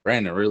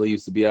 Brandon really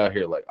used to be out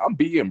here like, I'm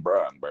beating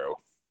Bron, bro.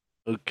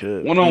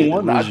 Okay.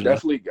 One-on-one, I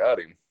definitely got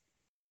him.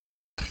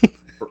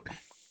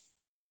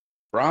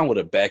 Bron would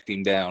have backed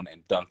him down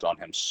and dunked on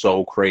him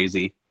so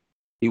crazy,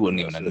 he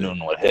wouldn't even have known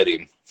what hit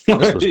him.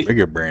 This was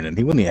bigger Brandon.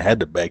 He wouldn't even had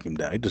to back him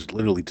down. He just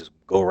literally just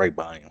go right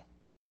by him.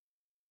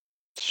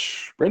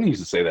 Brandon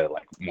used to say that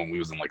like when we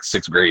was in like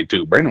 6th grade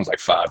too. Brandon was like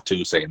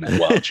 5'2", saying that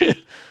wild shit.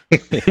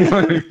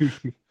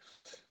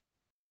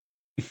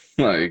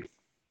 Like,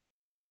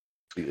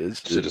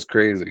 shit is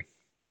crazy.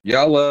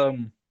 Y'all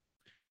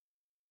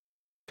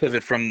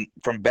pivot from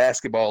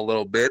basketball a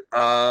little bit.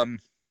 Y'all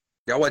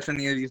watch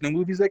any of these new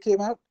movies that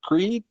came out?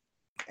 Creed,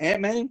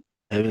 Ant-Man?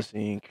 Haven't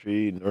seen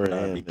Creed nor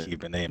I'd be Ant-Man.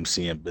 keeping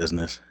AMC in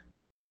business.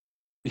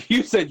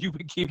 You said you've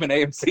been keeping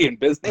AMC in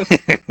business?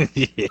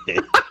 Yeah.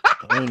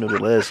 I don't know the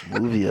last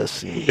movie I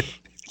seen.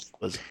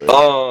 Was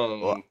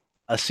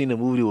I seen a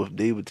movie with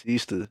Dave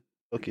Bautista.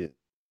 Okay.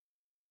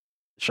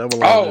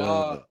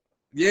 Shyamalan.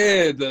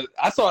 Yeah,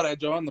 I saw that,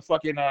 John. The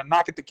fucking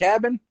Knock at the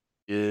Cabin.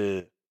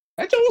 Yeah.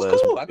 That joint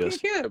was cool. I think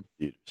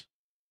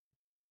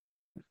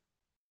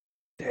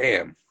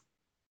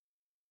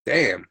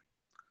Damn.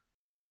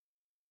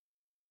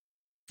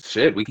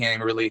 Shit, we can't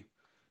even really.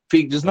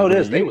 Just know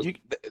this. They was. You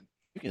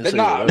can say that.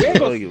 I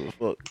don't give a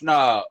fuck.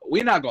 Nah,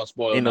 we're not gonna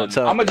spoil it. No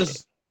time. I'm gonna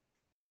just.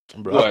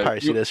 Bro, I'll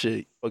probably see that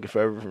shit fucking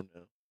forever from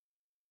now.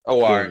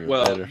 Oh, all right.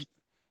 Well,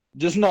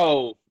 just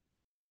know.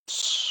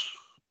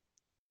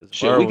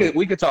 Shit,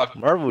 we could talk.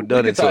 Marvel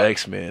done it to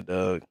X-Men,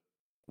 dog.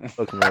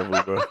 Fuck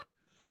Marvel, bro.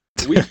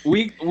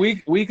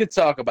 we could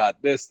talk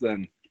about this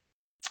then.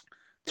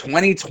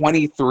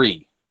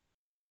 2023.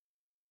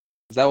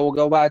 Is that what we'll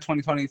go by?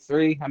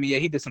 2023? I mean, yeah,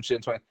 he did some shit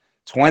in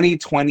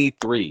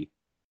 2023.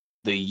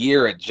 The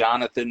year of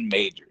Jonathan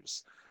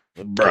Majors.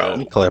 Bro. Let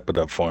me clap it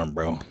up for him,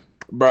 bro.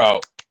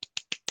 Bro.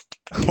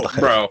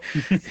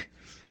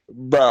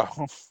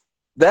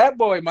 That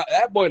boy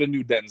the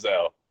new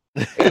Denzel.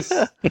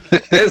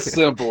 It's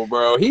simple,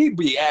 bro. He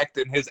be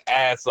acting his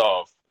ass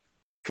off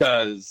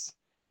because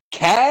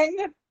Kang,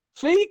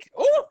 Feek.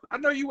 Oh, I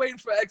know you waiting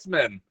for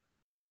X-Men,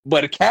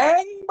 but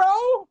Kang,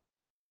 bro,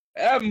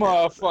 that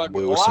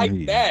motherfucker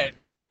like that.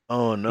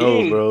 Oh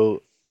no,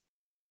 bro.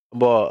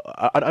 Well,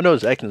 I know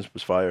his acting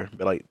was fire,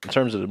 but like in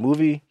terms of the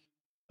movie,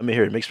 I mean,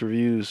 here mixed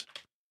reviews.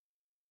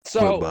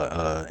 So, what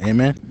about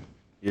Ant-Man?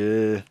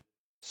 Yeah.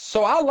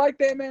 So I like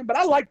the Ant-Man, but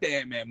I like the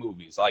Ant-Man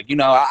movies. Like, you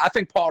know, I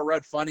think Paul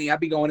Rudd funny. I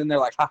be going in there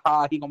like,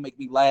 haha, he gonna make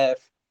me laugh.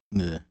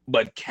 Yeah.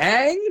 But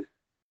Kang,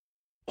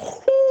 that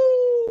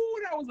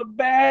was a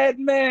bad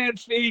man,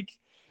 Feek.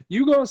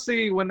 You gonna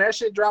see when that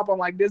shit drop on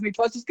like Disney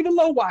Plus, just get a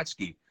little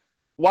watchkey.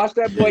 Watch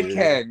that boy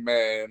Kang,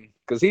 man.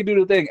 Cause he do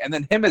the thing. And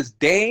then him as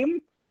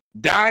Diamond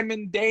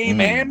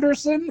Dame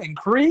Anderson in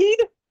Creed.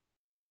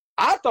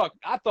 I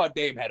thought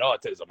Dame had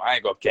autism. I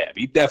ain't gonna cap.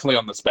 He definitely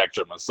on the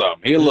spectrum or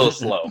something. He a little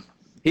slow.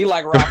 He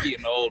like Rocky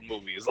in the old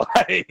movies.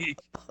 Like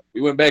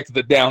we went back to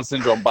the Down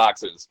syndrome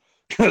boxers.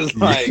 Cause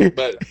like,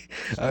 but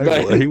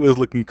he was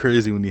looking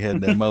crazy when he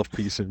had that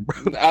mouthpiece in,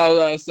 bro. I was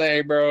gonna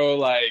say, bro,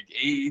 like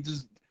he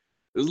just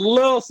there's a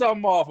little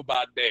something off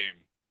about Dame.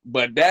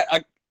 But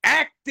that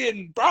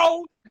acting,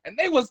 bro, and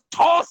they was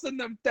tossing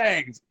them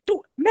things.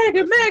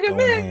 Mega,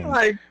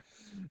 like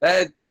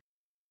that.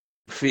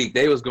 Feek,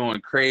 they was going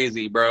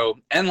crazy, bro.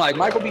 And like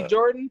Michael B.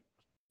 Jordan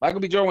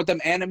with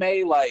them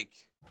anime, like,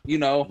 you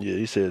know. Yeah,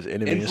 he says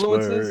anime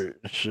influences.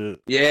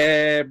 Shit.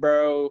 Yeah,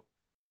 bro.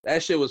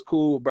 That shit was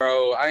cool,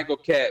 bro. I ain't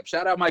gonna cap.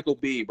 Shout out Michael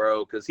B,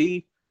 bro, because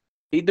he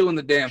doing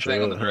the damn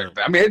thing on the direct.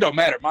 I mean, it don't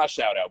matter my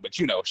shout out, but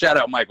you know, shout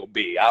out Michael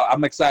B.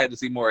 I'm excited to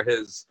see more of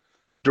his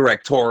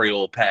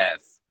directorial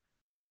path.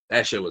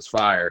 That shit was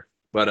fire.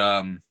 But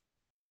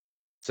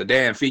so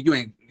damn, Feek,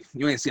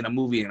 you ain't seen a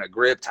movie in a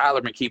grip.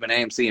 Tyler been keeping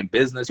AMC in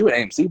business. You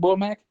an AMC boy,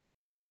 Mac?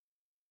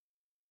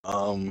 I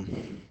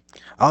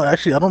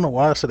don't know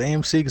why I said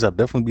AMC because I'd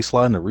definitely be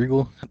sliding to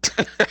Regal.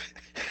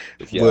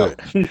 but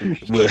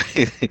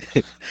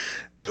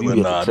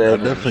nah,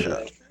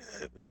 definitely.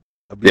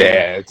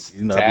 It's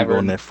you know, I be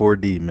going that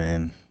 4D,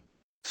 man.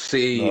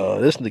 See,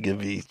 this nigga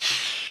be.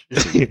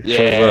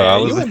 Yeah, bro, I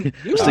was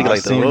thinking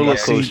like the roller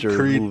coaster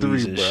Creed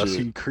movies 3, and bro. I shit.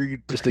 seen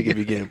Creed 3. This nigga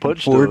be getting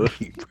punched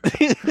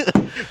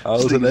 4D, I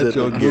was in that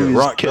joke getting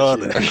rocked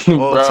on it.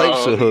 All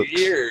types of hooks.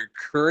 You're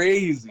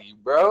crazy,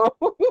 bro.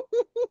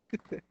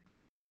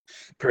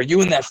 Bro,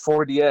 you in that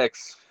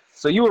 4DX.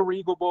 So you a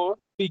Regal boy?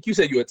 Feek, you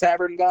said you a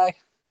tavern guy?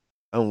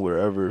 I'm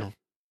wherever.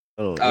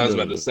 I was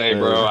about to say,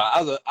 bro.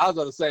 I was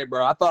about to say,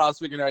 bro. I thought I was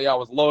figuring out y'all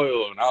was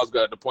loyal, and I was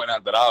going to point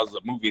out that I was a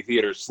movie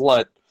theater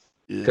slut.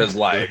 Because,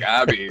 like,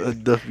 I be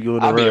around,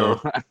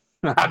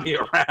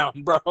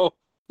 bro.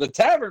 The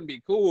tavern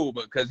be cool,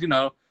 because, you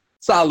know,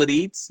 solid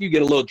eats. You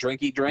get a little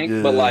drink.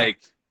 Yeah. But,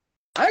 like,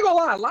 I ain't gonna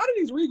lie. A lot of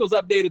these Regals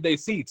updated their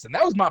seats. And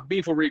that was my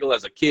beef with Regal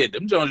as a kid.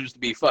 Them Jones used to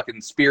be fucking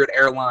Spirit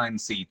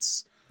Airlines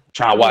seats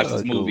trying to watch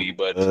this movie.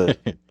 But,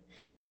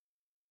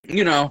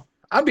 you know,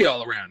 I'll be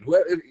all around.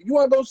 If you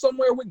want to go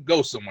somewhere, we can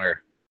go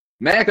somewhere.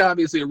 Mac,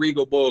 obviously, a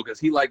Regal bull, because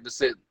he liked to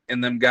sit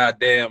in them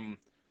goddamn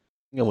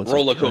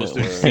roller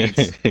coaster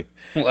seats.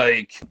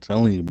 Like, I'm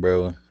telling you,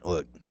 bro.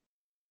 Look,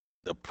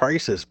 the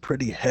price is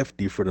pretty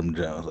hefty for them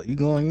Jones. Like, you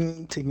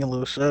taking a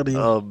little shawty, you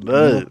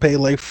gonna pay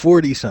like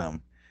 40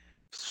 something.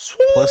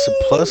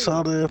 Plus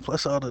all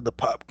the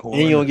popcorn.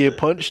 And you gonna get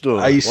punched though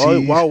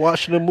while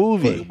watching the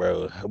movie. Look,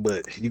 bro.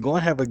 But you're gonna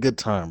have a good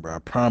time, bro. I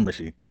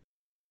promise you.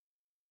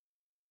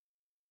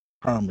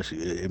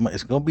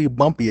 It's gonna be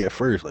bumpy at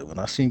first. Like when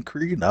I seen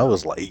Creed, I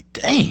was like,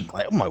 "Dang!"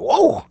 Like I'm like,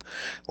 "Whoa!"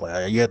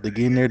 Like you have to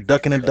get in there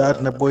ducking and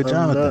dodging that boy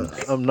Jonathan.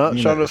 I'm not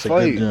trying to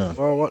fight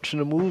while watching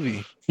the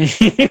movie.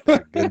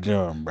 Good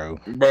job, bro.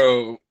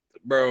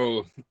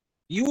 Bro,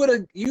 you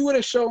would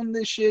have shown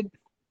this shit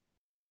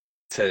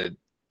to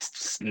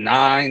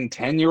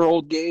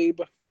 9-10-year-old Gabe.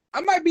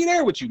 I might be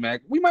there with you,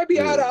 Mac. We might be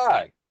eye to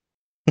eye.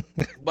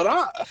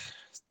 But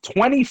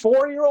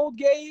 24-year-old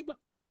Gabe.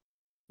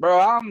 Bro,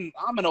 I'm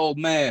an old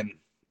man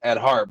at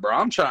heart, bro.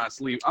 I'm trying to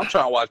sleep. I'm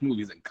trying to watch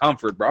movies in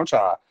comfort, bro. I'm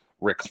trying to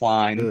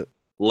recline,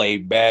 lay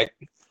back,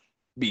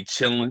 be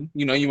chilling.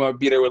 You know, you might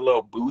be there with a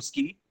little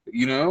booski.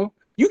 You know,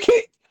 you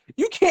can't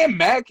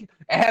Mac and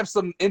have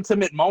some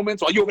intimate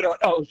moments while you're over there like,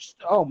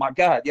 oh my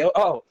God, yo,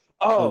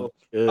 Look,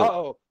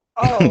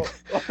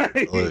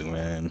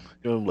 man.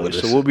 I'm like,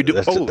 so what we do?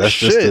 That's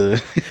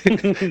shit!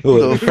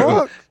 The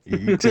fuck?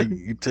 You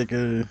take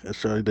a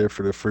shawty there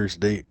for the first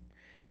date.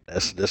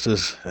 That's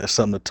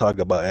something to talk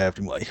about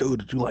after. Like, yo,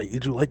 did you like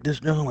this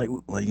John?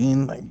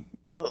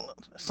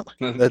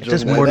 That's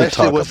just more to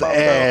talk about.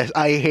 Ass.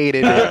 I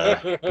hated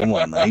it. Come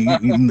on, now.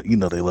 You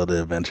know they love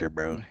the adventure,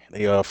 bro.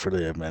 They all for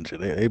the adventure.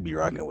 They be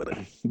rocking with it.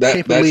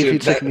 Can't believe you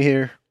took me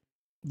here.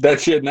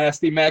 That shit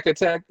nasty Mac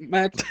attack,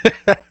 Mac.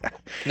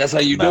 That's how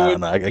you do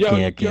it.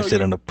 I can't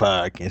sit in the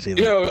pod. I can't sit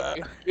in the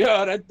pod.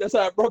 Yeah, that's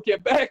how I broke your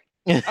back.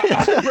 I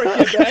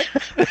broke your back.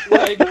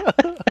 Like,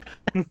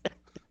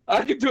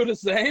 I could do the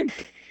same.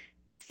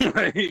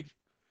 Like,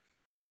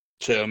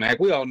 chill, Mac.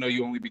 We all know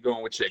you only be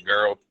going with your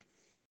girl.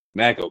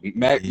 Mac. I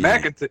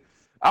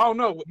don't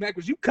know. Mac,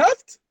 was you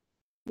cuffed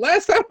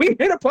last time we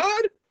hit a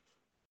pod?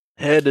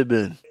 Had to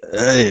been.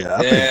 Hey, I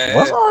think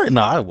was I?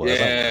 No, I was.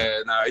 Yeah,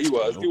 no, you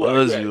was. You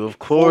was, of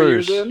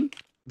course. 4 years in?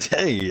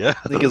 Hey, yeah.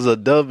 I think it's a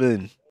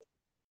dubbing.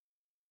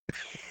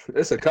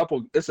 It's a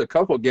couple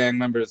gang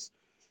members.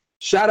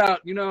 Shout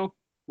out,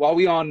 while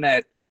we on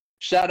that,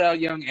 shout out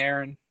young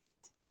Aaron.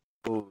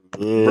 Oh,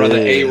 yeah. Brother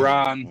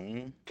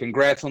Aaron.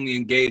 Congrats on the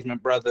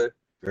engagement, brother.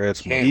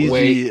 Congrats, Can't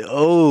wait.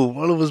 Oh,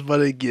 one of us about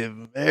to get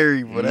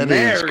married, but that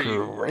is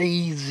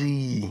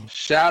crazy.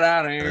 Shout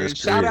out Aaron.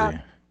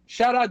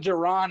 Shout out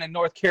Jerron in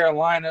North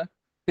Carolina.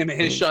 Him and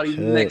his shawty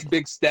next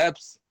big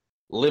steps.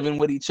 Living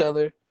with each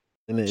other.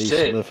 And then Ace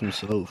Smith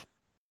himself.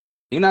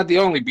 He's not the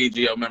only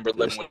BGO member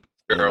living with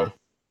a girl.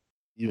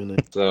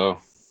 So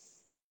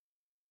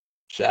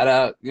shout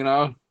out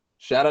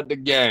the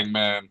gang,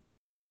 man.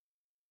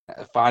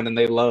 Finding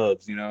they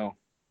loves, It'd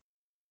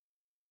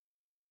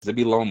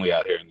be lonely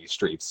out here in these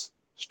streets.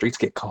 Streets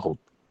get cold.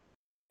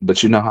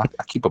 But I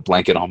keep a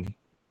blanket on me.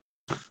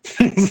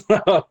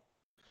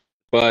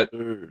 But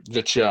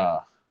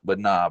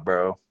nah,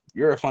 bro.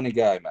 You're a funny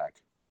guy, Mac,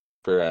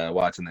 for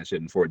watching that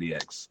shit in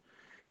 4DX.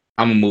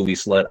 I'm a movie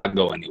slut. I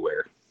go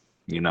anywhere.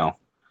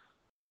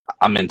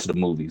 I'm into the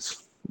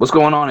movies. What's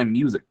going on in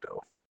music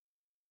though?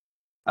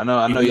 I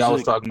know y'all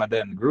was talking about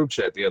that in the group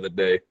chat the other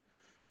day.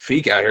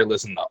 Feek out here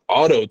listening to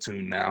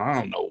auto-tune now. I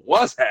don't know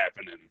what's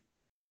happening.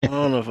 I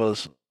don't know if I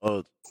was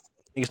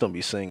niggas don't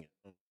be singing.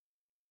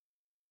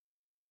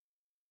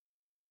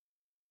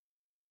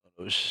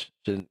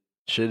 Shit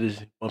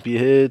is bump your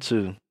head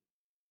too.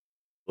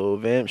 Little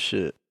vamp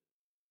shit.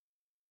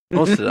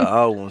 Most of the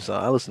albums,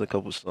 I listen to a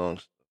couple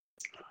songs.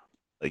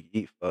 Like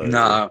Eat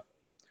Fire.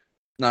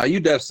 Nah, you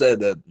def said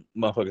that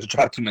motherfuckers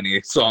drop too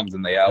many songs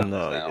in the albums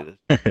now.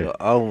 The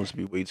albums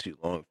be way too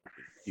long for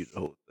you the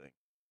whole thing.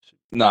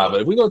 Nah,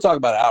 but if we're gonna talk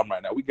about an album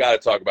right now, we gotta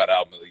talk about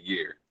album of the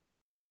year.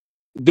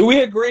 Do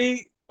we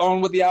agree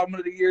on what the album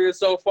of the year is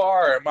so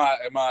far, or am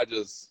I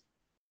just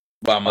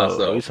by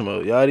myself? Are you talking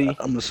about Yachty?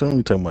 I'm assuming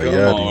you're talking about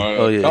Yachty.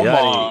 Oh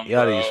yeah,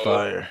 Yachty's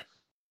fire.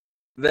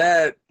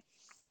 That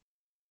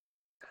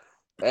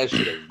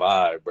shit is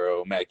vibe,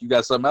 bro. Mac, you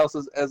got something else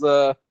as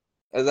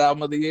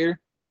album of the year?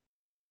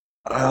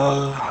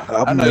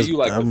 I know you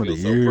like to feel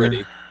so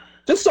pretty.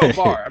 Just so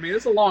far. I mean,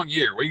 it's a long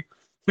year. We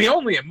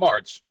only in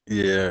March.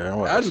 Yeah.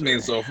 I just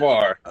mean so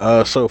far.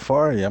 So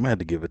far, yeah, I'm gonna have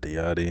to give it to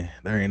Yachty.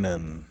 There ain't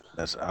nothing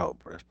that's out,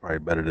 but it's probably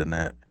better than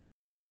that.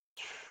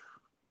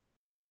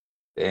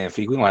 Damn,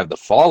 we don't have the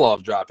fall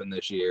off dropping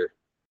this year.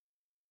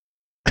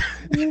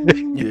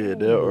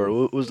 Yeah, or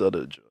what was the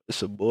other?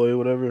 It's a boy or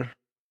whatever.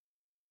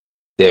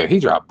 Damn, he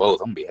dropped both.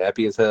 I'm gonna be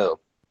happy as hell.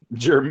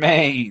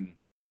 Jermaine.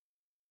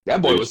 That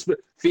boy was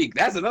Feek.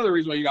 That's another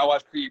reason why you gotta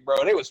watch Creed,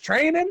 bro. They was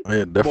training.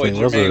 Yeah, definitely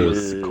was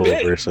a cool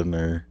verse in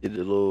there. Did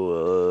the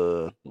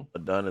little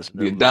Adonis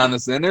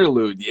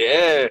interlude.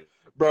 Yeah,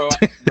 bro.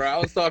 I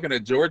was talking to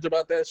George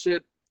about that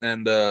shit,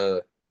 and bro,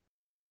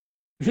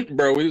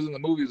 we was in the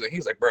movies, and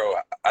he's like, bro,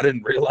 I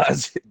didn't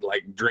realize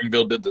like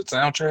Dreamville did the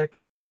soundtrack.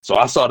 So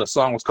I saw the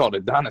song was called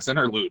Adonis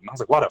Interlude, and I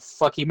was like, why the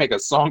fuck he make a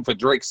song for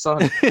Drake's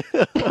son?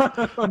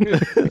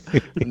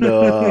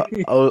 No,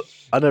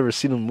 I never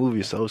seen the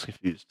movie, so I was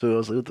confused too. I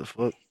was like, what the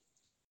fuck?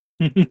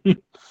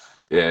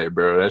 Yeah,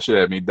 bro, that shit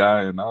had me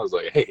dying. I was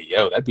like, hey,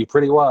 yo, that'd be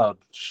pretty wild.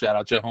 Shout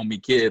out your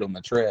homie Kid on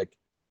the track.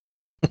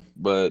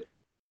 But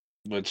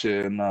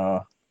yeah,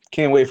 no,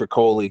 can't wait for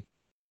Coley.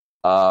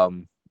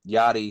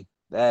 Yachty,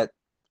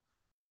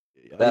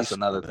 that's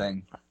another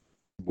thing.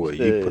 Boy,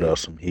 you put out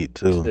some heat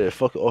too. Yeah,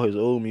 fuck all his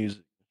old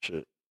music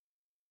shit.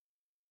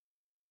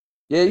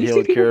 Yeah, he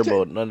don't care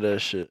about none of that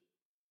shit.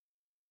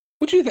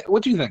 What you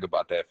think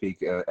about that,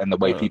 Feek, and the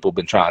way people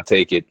been trying to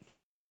take it?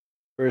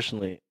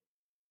 Personally,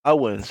 I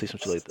wouldn't say some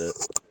shit like that.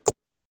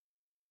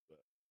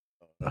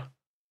 But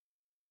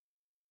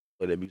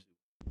that music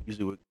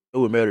it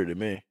would matter to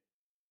me.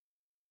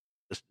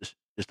 This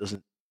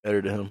doesn't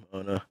matter to him. I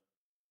don't know.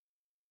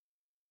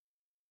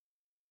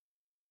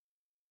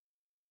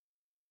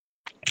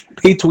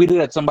 He tweeted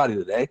at somebody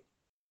today,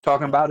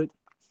 talking about it.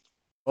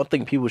 I don't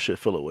think people should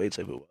feel a way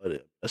type of about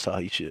it. That's how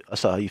he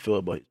feel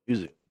about his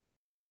music. He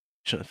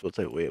shouldn't feel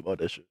type of way about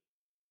that shit.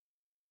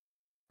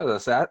 As I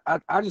said,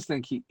 I just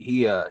think he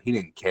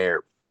didn't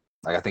care.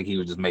 Like, I think he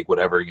would just make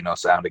whatever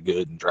sounded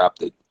good and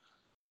dropped it.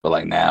 But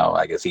like now,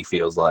 I guess he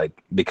feels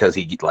like because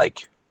he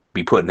like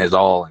be putting his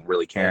all and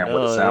really caring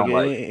what it sounds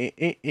like.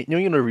 You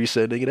ain't gonna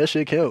reset, nigga. That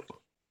shit count.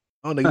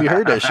 I don't think we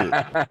heard that shit.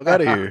 Fuck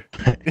out of here.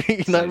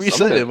 He's not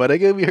resetting, my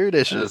nigga. We heard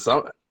that shit.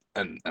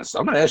 And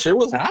some of that shit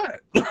was hot.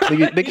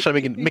 nigga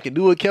trying to make a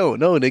new account.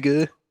 No,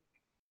 nigga.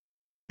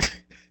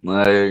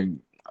 Like,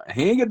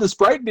 he ain't get the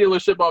Sprite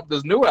dealership off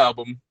this new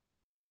album.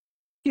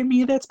 Give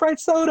me that Sprite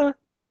soda.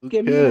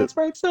 Give me that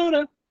Sprite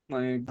soda.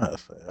 Like, I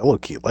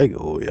look cute like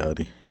old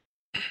Yachty.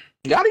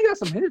 Yachty got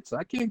some hits.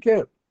 I can't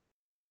cap.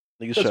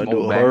 Niggas trying to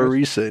do a hard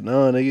reset.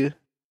 No, nigga.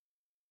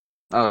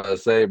 I was gonna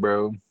say,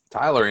 bro,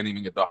 Tyler ain't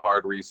even get the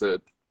hard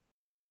reset.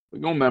 We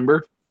gonna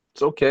remember.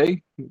 It's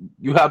okay.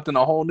 You hopped in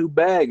a whole new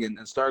bag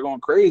and started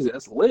going crazy.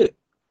 That's lit.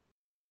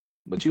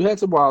 But you had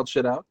some wild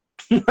shit out.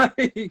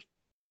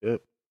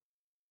 Yep.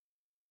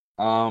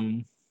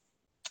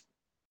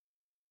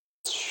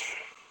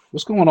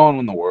 What's going on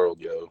in the world,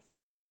 yo?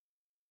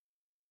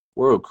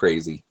 World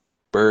crazy.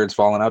 Birds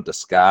falling out the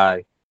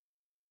sky.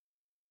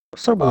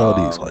 What's up with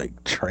all these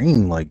like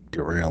train like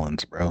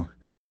derailings, bro?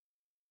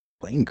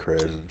 Plane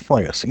crashes. I feel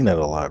like I've seen that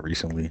a lot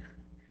recently.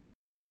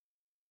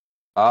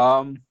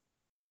 You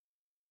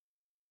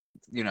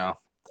know,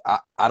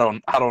 I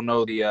don't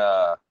know the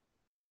I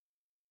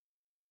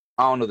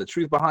don't know the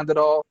truth behind it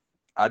all.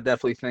 I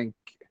definitely think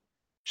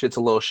shit's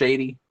a little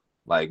shady.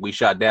 Like we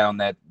shot down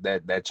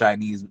that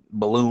Chinese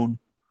balloon,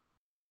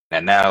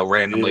 and now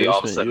randomly all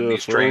of a sudden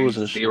these trains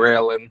is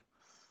derailing.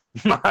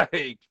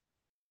 Like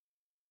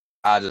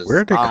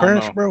Where did it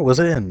crash, bro? Was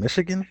it in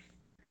Michigan?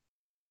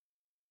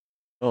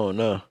 Oh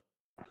no.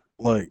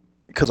 Like,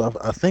 cause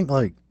I think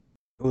like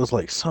it was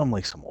like some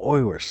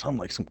oil or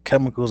some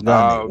chemicals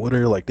got in the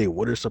water, like their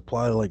water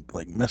supply like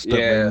messed up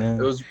right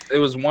now. It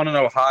was one in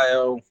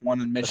Ohio,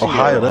 one in Michigan.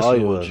 Ohio, that's what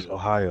it was.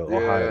 Ohio,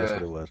 that's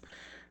what it was.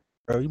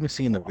 Bro, you been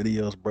seeing the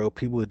videos, bro?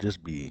 People would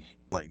just be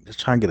like just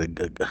trying to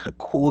get a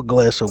cool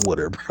glass of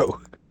water, bro.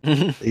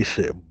 They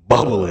shit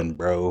bubbling,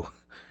 bro.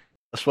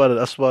 That's why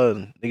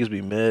niggas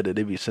be mad that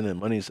they be sending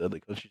money to other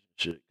countries and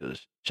shit,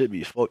 cause shit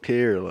be fucked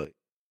here, like.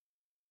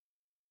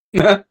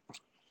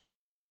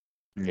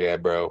 Yeah,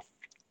 bro.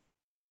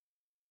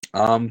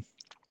 Yeah,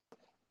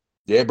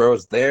 bro,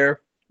 it's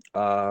there.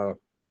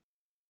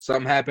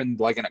 Something happened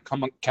like in a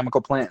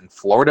chemical plant in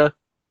Florida,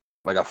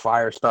 like a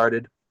fire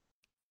started,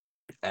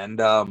 and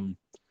there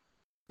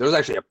was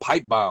actually a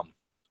pipe bomb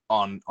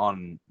on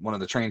one of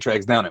the train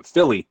tracks down in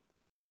Philly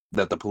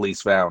that the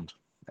police found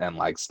and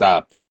like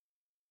stopped.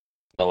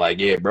 But like,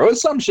 yeah, bro,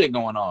 it's some shit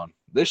going on.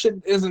 This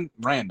shit isn't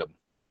random.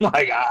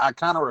 Like, I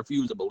kind of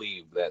refuse to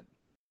believe that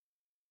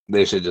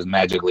this shit just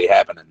magically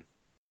happening.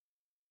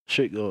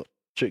 Shit go.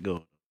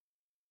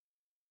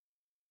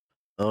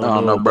 I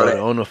don't know know, bro. I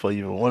don't know if I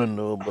even want to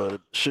know about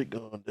it. Shit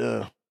going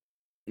down.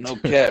 No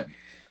cap.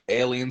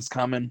 Aliens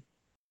coming.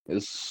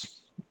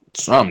 It's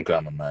something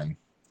coming, man.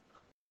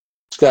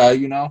 Just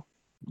gotta,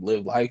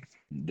 live life,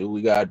 do what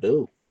we gotta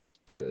do.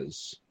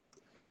 Because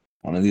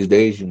one of these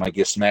days you might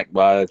get smacked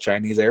by a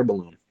Chinese air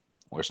balloon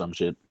or some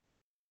shit.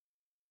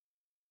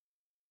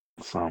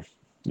 So,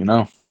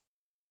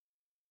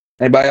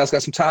 Anybody else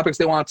got some topics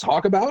they want to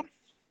talk about?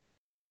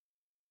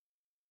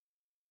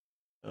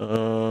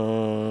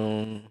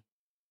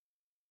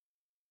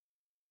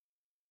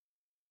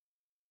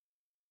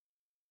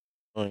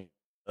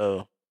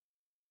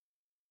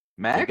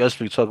 Mac? I guess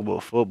we talk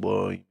about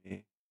football. You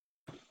mean.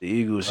 The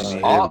Eagles.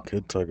 Yeah, we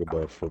could talk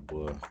about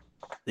football.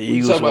 The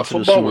Eagles went to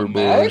the Super Bowl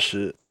and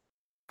shit.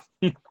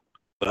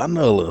 But I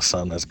know a little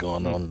something that's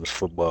going on in this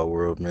football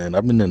world, man.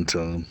 I've been into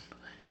them.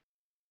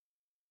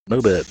 I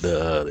know that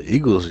the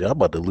Eagles, y'all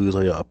about to lose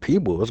all y'all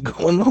people. What's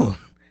going on?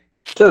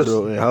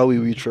 Bro, how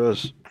we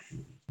trust?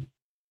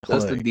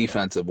 Just the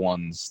defensive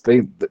ones.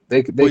 They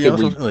could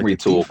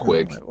retool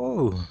quick. Like,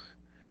 whoa.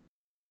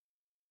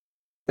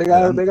 They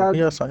got.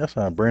 Y'all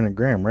signed Brandon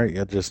Graham, right?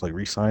 Y'all just like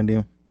re-signed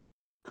him.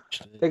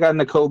 They got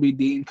Nakobe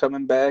Dean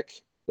coming back.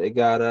 They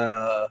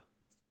got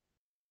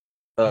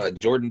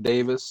Jordan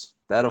Davis.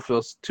 That'll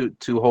fill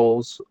two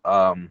holes.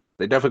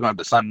 They definitely gonna have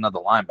to sign another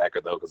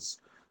linebacker though, because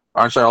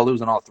aren't y'all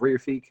losing all three,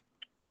 Rafik?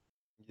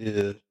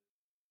 Yeah.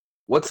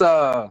 What's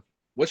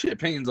your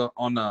opinions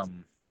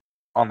on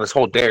this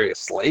whole Darius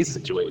Slay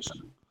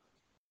situation?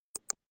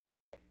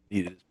 He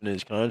needed to finish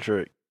his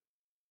contract.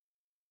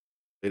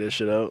 Lay that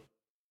shit out.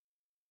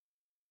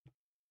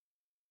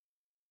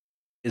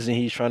 Isn't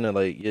he trying to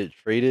like get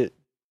traded?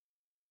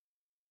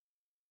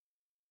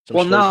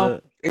 Well,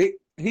 no.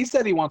 He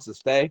said he wants to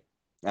stay,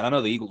 and I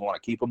know the Eagles want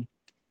to keep him.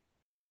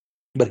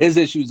 But his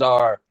issues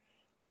are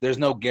there's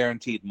no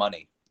guaranteed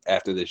money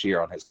after this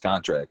year on his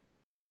contract.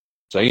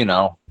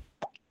 So,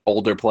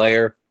 older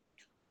player.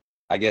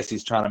 I guess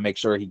he's trying to make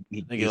sure he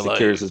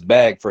secures his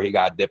bag before he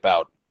got to dip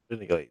out. I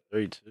think like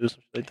 32,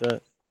 something like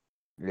that.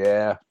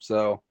 Yeah,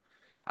 so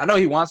I know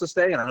he wants to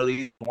stay, and I know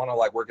they want to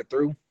like work it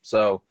through.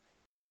 So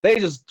they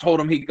just told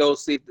him he could go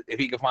see if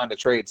he could find a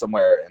trade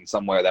somewhere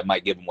that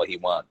might give him what he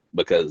wants,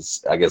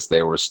 because I guess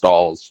there were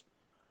stalls.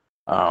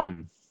 I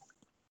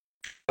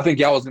think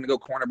y'all was gonna go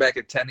cornerback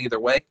at 10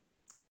 either way.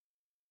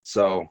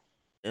 So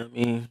I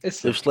mean, if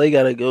Slay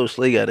gotta go,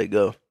 Slay gotta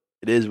go.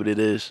 It is what it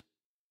is.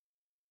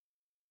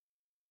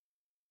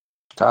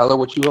 Tyler,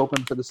 what you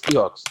hoping for the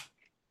Seahawks?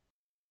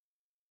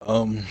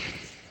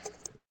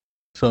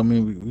 So I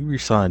mean, we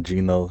re-signed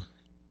Geno.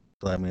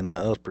 So I mean,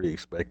 that was pretty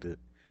expected.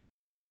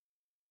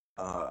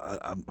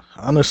 I'm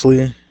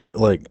honestly,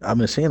 like, I've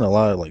been seeing a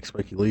lot of like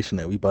speculation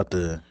that we about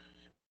to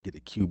get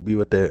a QB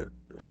with that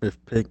 5th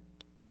pick.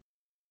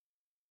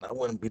 I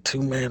wouldn't be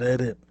too mad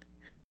at it,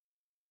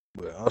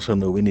 but I also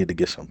know we need to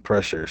get some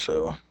pressure,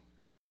 so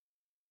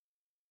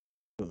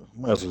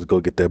might as well go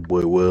get that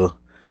boy Will.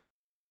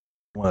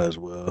 Might as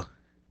well.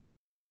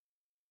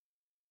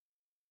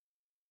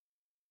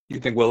 You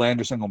think Will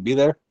Anderson gonna be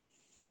there?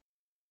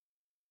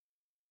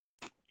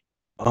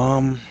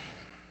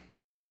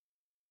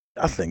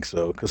 I think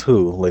so. Cause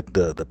who? Like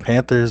the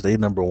Panthers, they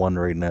number 1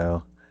 right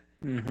now.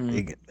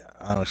 Mm-hmm.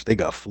 Honestly, they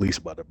got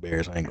fleeced by the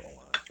Bears. I ain't gonna lie.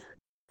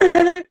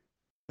 I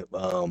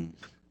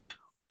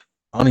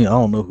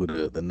don't know who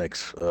the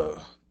next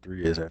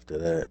three is after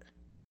that.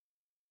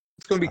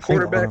 It's gonna be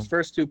quarterbacks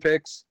first two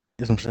picks.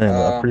 Yes, I'm saying,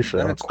 but I'm pretty sure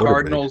then it's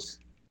Cardinals.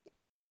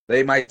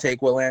 They might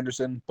take Will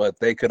Anderson, but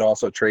they could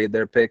also trade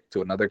their pick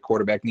to another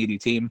quarterback needy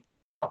team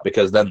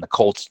because then the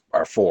Colts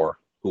are 4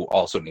 who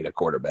also need a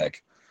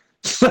quarterback.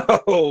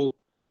 So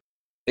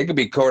it could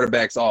be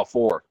quarterbacks all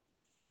 4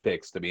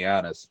 picks, to be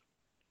honest.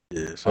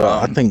 Yeah, so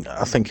I think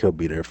he'll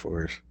be there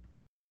for us.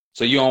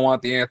 So you don't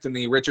want the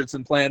Anthony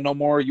Richardson plan no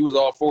more? You was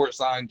all for it,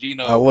 sign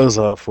Geno. I was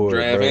all for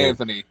draft it, bro,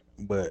 Anthony.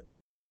 But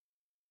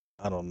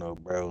I don't know,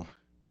 bro.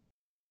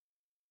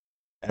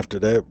 After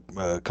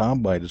that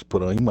combine just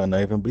put on, he might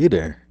not even be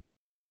there.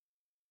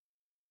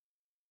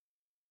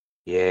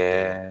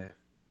 Yeah.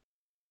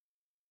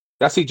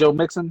 I see Joe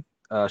Mixon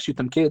shoot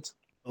them kids.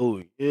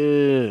 Oh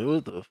yeah,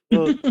 what the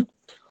fuck?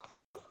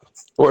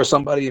 Or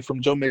somebody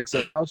from Joe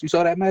Mixon's house. You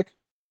saw that, Mac?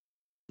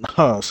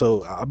 No,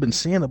 so I've been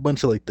seeing a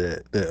bunch of like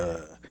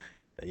that.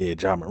 Yeah,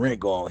 John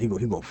Morant he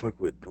gonna fuck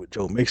with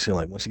Joe Mixon.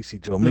 Like once he see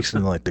Joe Mixon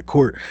in like the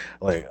court,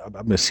 like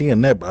I've been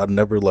seeing that, but I've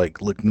never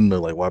like looked into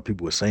like why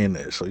people were saying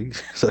that. So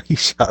he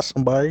shot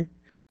somebody.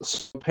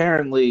 So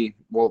apparently,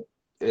 well,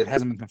 it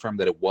hasn't been confirmed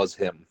that it was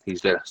him.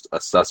 He's just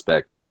a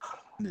suspect.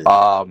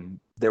 Yeah.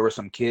 There were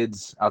some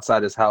kids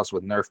outside his house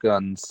with Nerf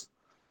guns.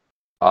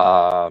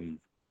 All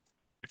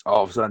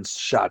of a sudden,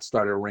 shots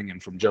started ringing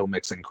from Joe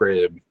Mixon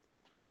crib.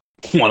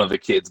 One of the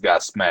kids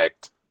got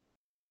smacked.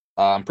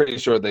 I'm pretty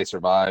sure they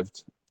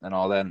survived and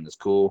all that, and it's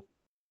cool.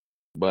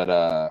 But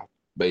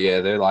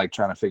yeah, they're like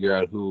trying to figure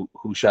out who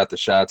shot the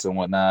shots and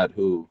whatnot.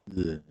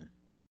 Yeah.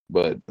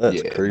 But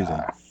that's crazy.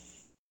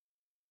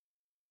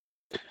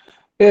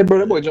 Yeah, bro,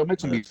 that boy Joe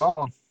Mixon be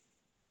falling.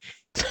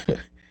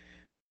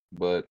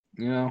 But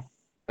you know,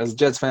 as a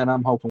Jets fan,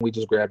 I'm hoping we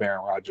just grab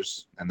Aaron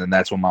Rodgers, and then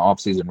that's when my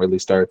offseason really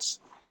starts.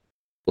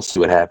 We'll see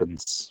what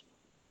happens.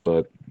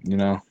 But you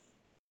know,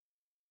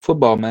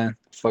 football, man,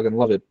 fucking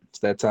love it. It's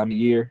that time of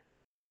year.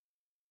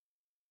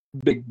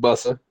 Big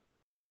bussa.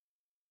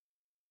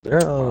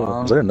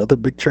 Was there another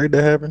big trade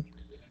that happened?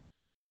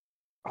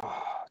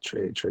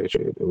 Trade.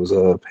 It was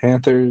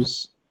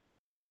Panthers.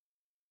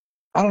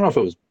 I don't know if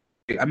it was.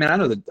 I mean, I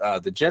know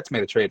that the Jets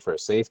made a trade for a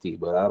safety,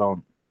 but I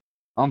don't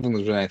think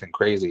there's been anything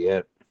crazy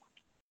yet.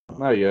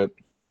 Not yet.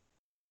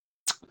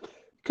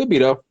 Could be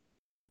though.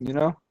 You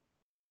know.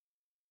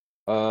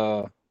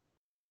 All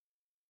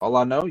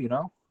I know, you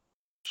know.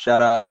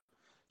 Shout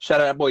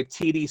out boy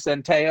TD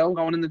Centeio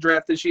going in the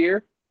draft this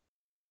year.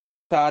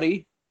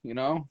 Toddy, you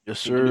know. Yes,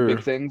 sir.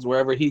 Big things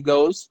wherever he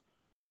goes.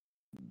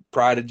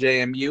 Pride of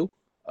JMU.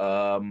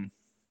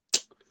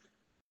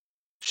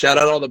 Shout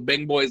out all the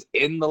big boys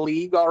in the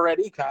league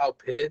already. Kyle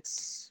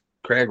Pitts,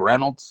 Craig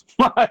Reynolds.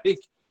 Like,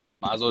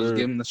 might as well just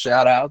give them the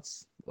shout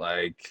outs.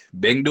 Like,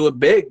 Bing do it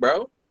big,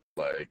 bro.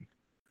 Like,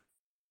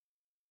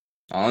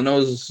 all I know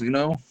is, you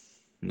know,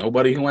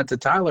 nobody who went to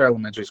Tyler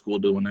Elementary School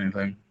doing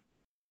anything.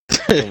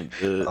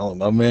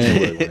 My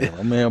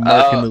man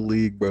Mark in the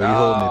league, bro. He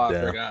holding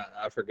it down.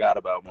 I forgot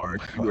about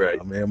Mark. You're right.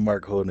 My man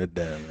Mark holding it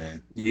down,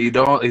 man.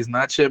 He's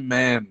not your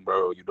man,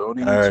 bro. You don't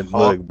even all right,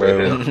 talk look,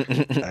 bro.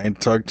 I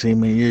ain't talked to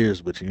him in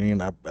years, but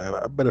I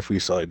bet if we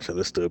saw each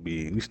other,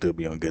 we still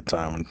be on good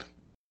time.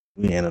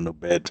 We ain't on no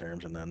bad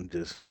terms and nothing.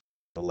 Just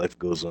the life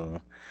goes on.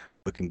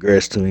 But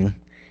congrats to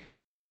him.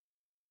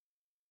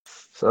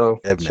 So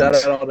shout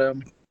out all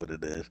them. What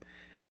it is.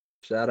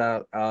 Shout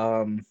out,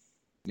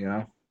 you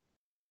know.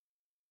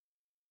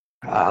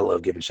 I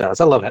love giving shout outs.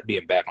 I love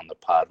being back on the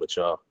pod with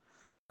y'all.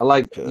 I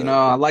like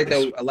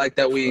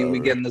that we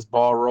getting this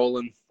ball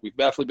rolling. We've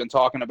definitely been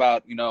talking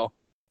about, you know,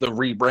 the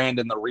rebrand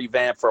and the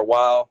revamp for a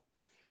while.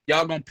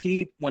 Y'all gonna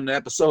peep when the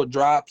episode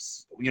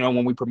drops, you know,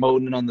 when we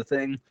promoting it on the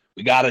thing.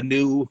 We got a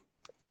new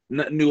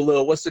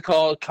little, what's it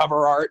called?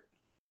 Cover art.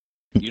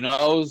 You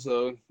know,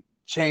 so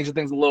changing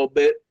things a little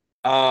bit.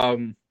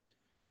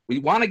 We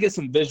want to get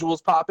some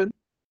visuals popping.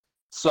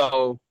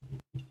 So,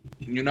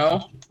 you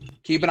know,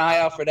 keep an eye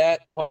out for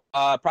that.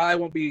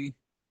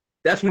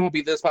 Definitely won't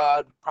be this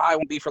pod. Probably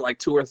won't be for like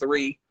 2 or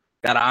 3.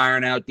 Got to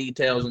iron out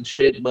details and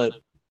shit, but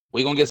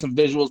we're going to get some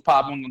visuals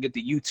popping. We're going to get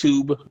the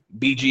YouTube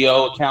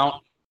BGO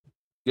account.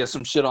 Get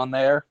some shit on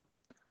there.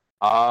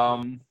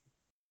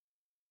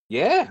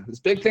 Yeah, there's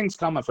big things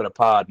coming for the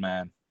pod,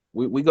 man.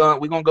 We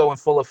gonna go in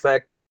full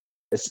effect.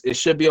 It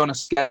should be on a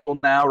schedule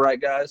now, right,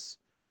 guys?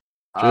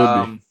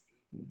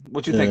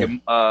 What you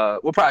thinking?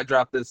 We'll probably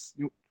drop this.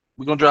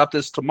 We're gonna drop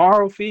this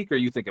tomorrow, Feek, or are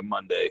you thinking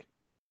Monday?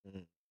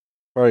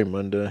 Probably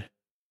Monday.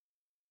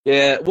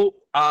 Yeah, well,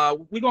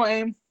 we're gonna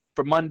aim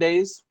for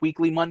Mondays,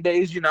 weekly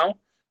Mondays. You know,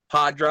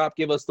 pod drop.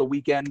 Give us the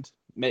weekend.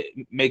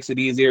 Makes it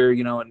easier,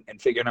 you know,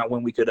 and figuring out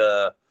when we could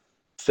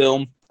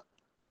film.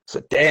 So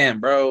damn,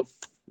 bro,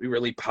 we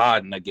really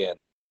podding again.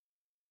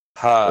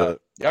 Y'all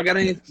got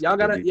anything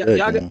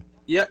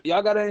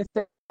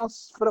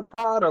else for the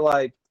pod, or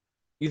like,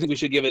 you think we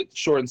should give it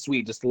short and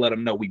sweet just to let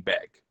them know we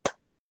back?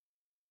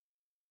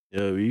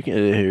 Yeah, you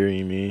can hear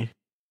me.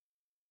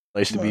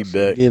 Nice to be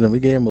back. Yeah,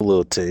 we gave him a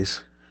little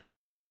taste.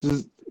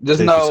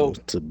 Just know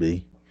to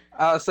be.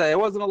 I'll say it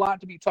wasn't a lot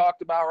to be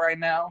talked about right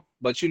now,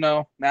 but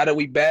now that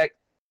we back,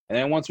 and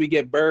then once we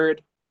get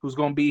Bird, who's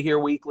gonna be here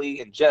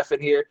weekly, and Jeff in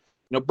here,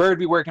 Bird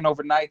be working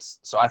overnights,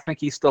 so I think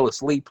he's still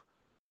asleep.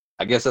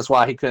 I guess that's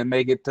why he couldn't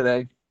make it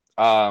today.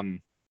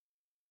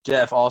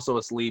 Jeff also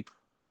asleep,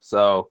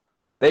 so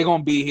they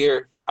gonna be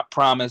here. I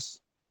promise.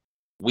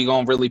 We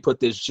gonna really put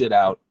this shit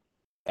out,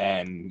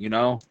 and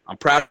I'm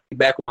proud to be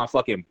back with my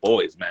fucking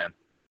boys, man.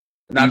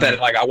 Not that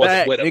like I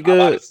wasn't with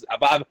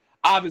them.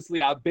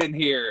 Obviously, I've been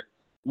here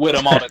with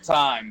them all the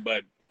time,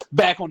 but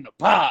back on the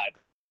pod.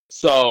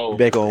 So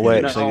back on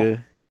wax,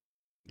 nigga.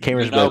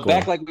 Cameras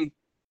back on.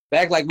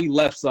 Back like we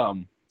left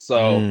some.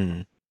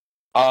 So,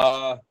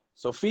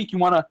 so Feek, you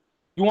wanna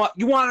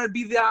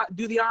do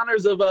the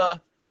honors of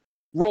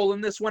rolling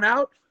this one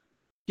out,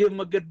 give them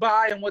a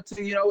goodbye and what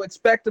to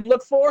expect and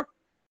look for.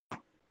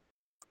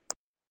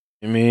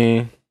 I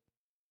mean,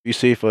 be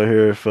safe out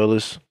here,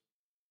 fellas,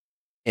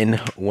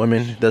 and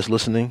women that's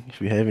listening.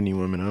 If you have any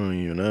women, I don't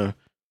even know.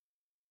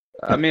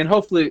 I mean,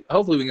 hopefully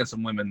we get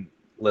some women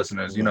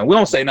listeners. We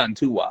don't say nothing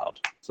too wild.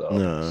 So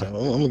no. I'm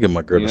gonna get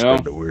my girl to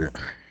spread the word.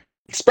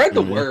 Spread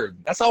the word.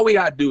 That's all we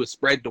gotta do is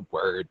spread the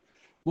word.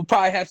 We'll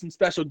probably have some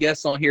special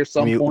guests on here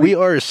some point. We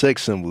are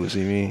sex symbols.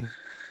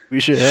 We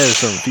should have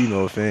some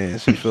female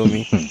fans. You feel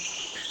me?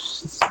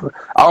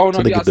 I don't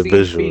know if y'all the seen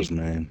visuals, Feek,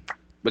 man.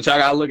 but y'all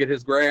gotta look at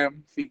his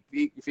gram.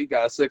 Feek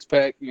got a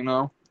 6-pack.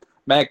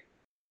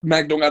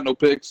 Mac don't got no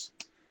pics.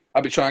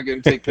 I be trying to get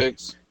him to take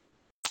pics,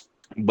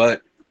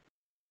 but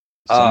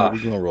we're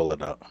gonna roll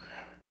it out.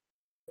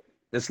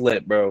 It's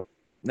lit, bro.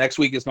 Next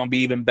week is gonna be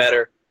even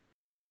better.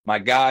 My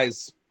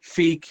guys,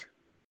 Feek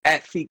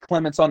at Feek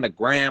Clements on the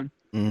gram.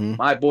 Mm-hmm.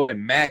 My boy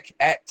Mac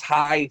at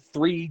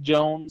Ty3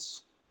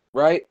 Jones,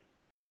 right?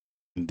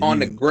 Indeed. On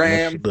the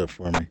gram.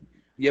 For me.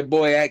 Your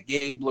boy at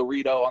Gabe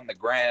Laredo on the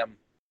gram.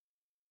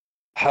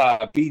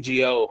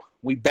 BGO,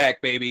 we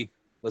back, baby.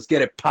 Let's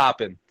get it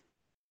popping.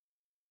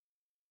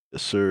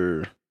 Yes,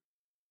 sir.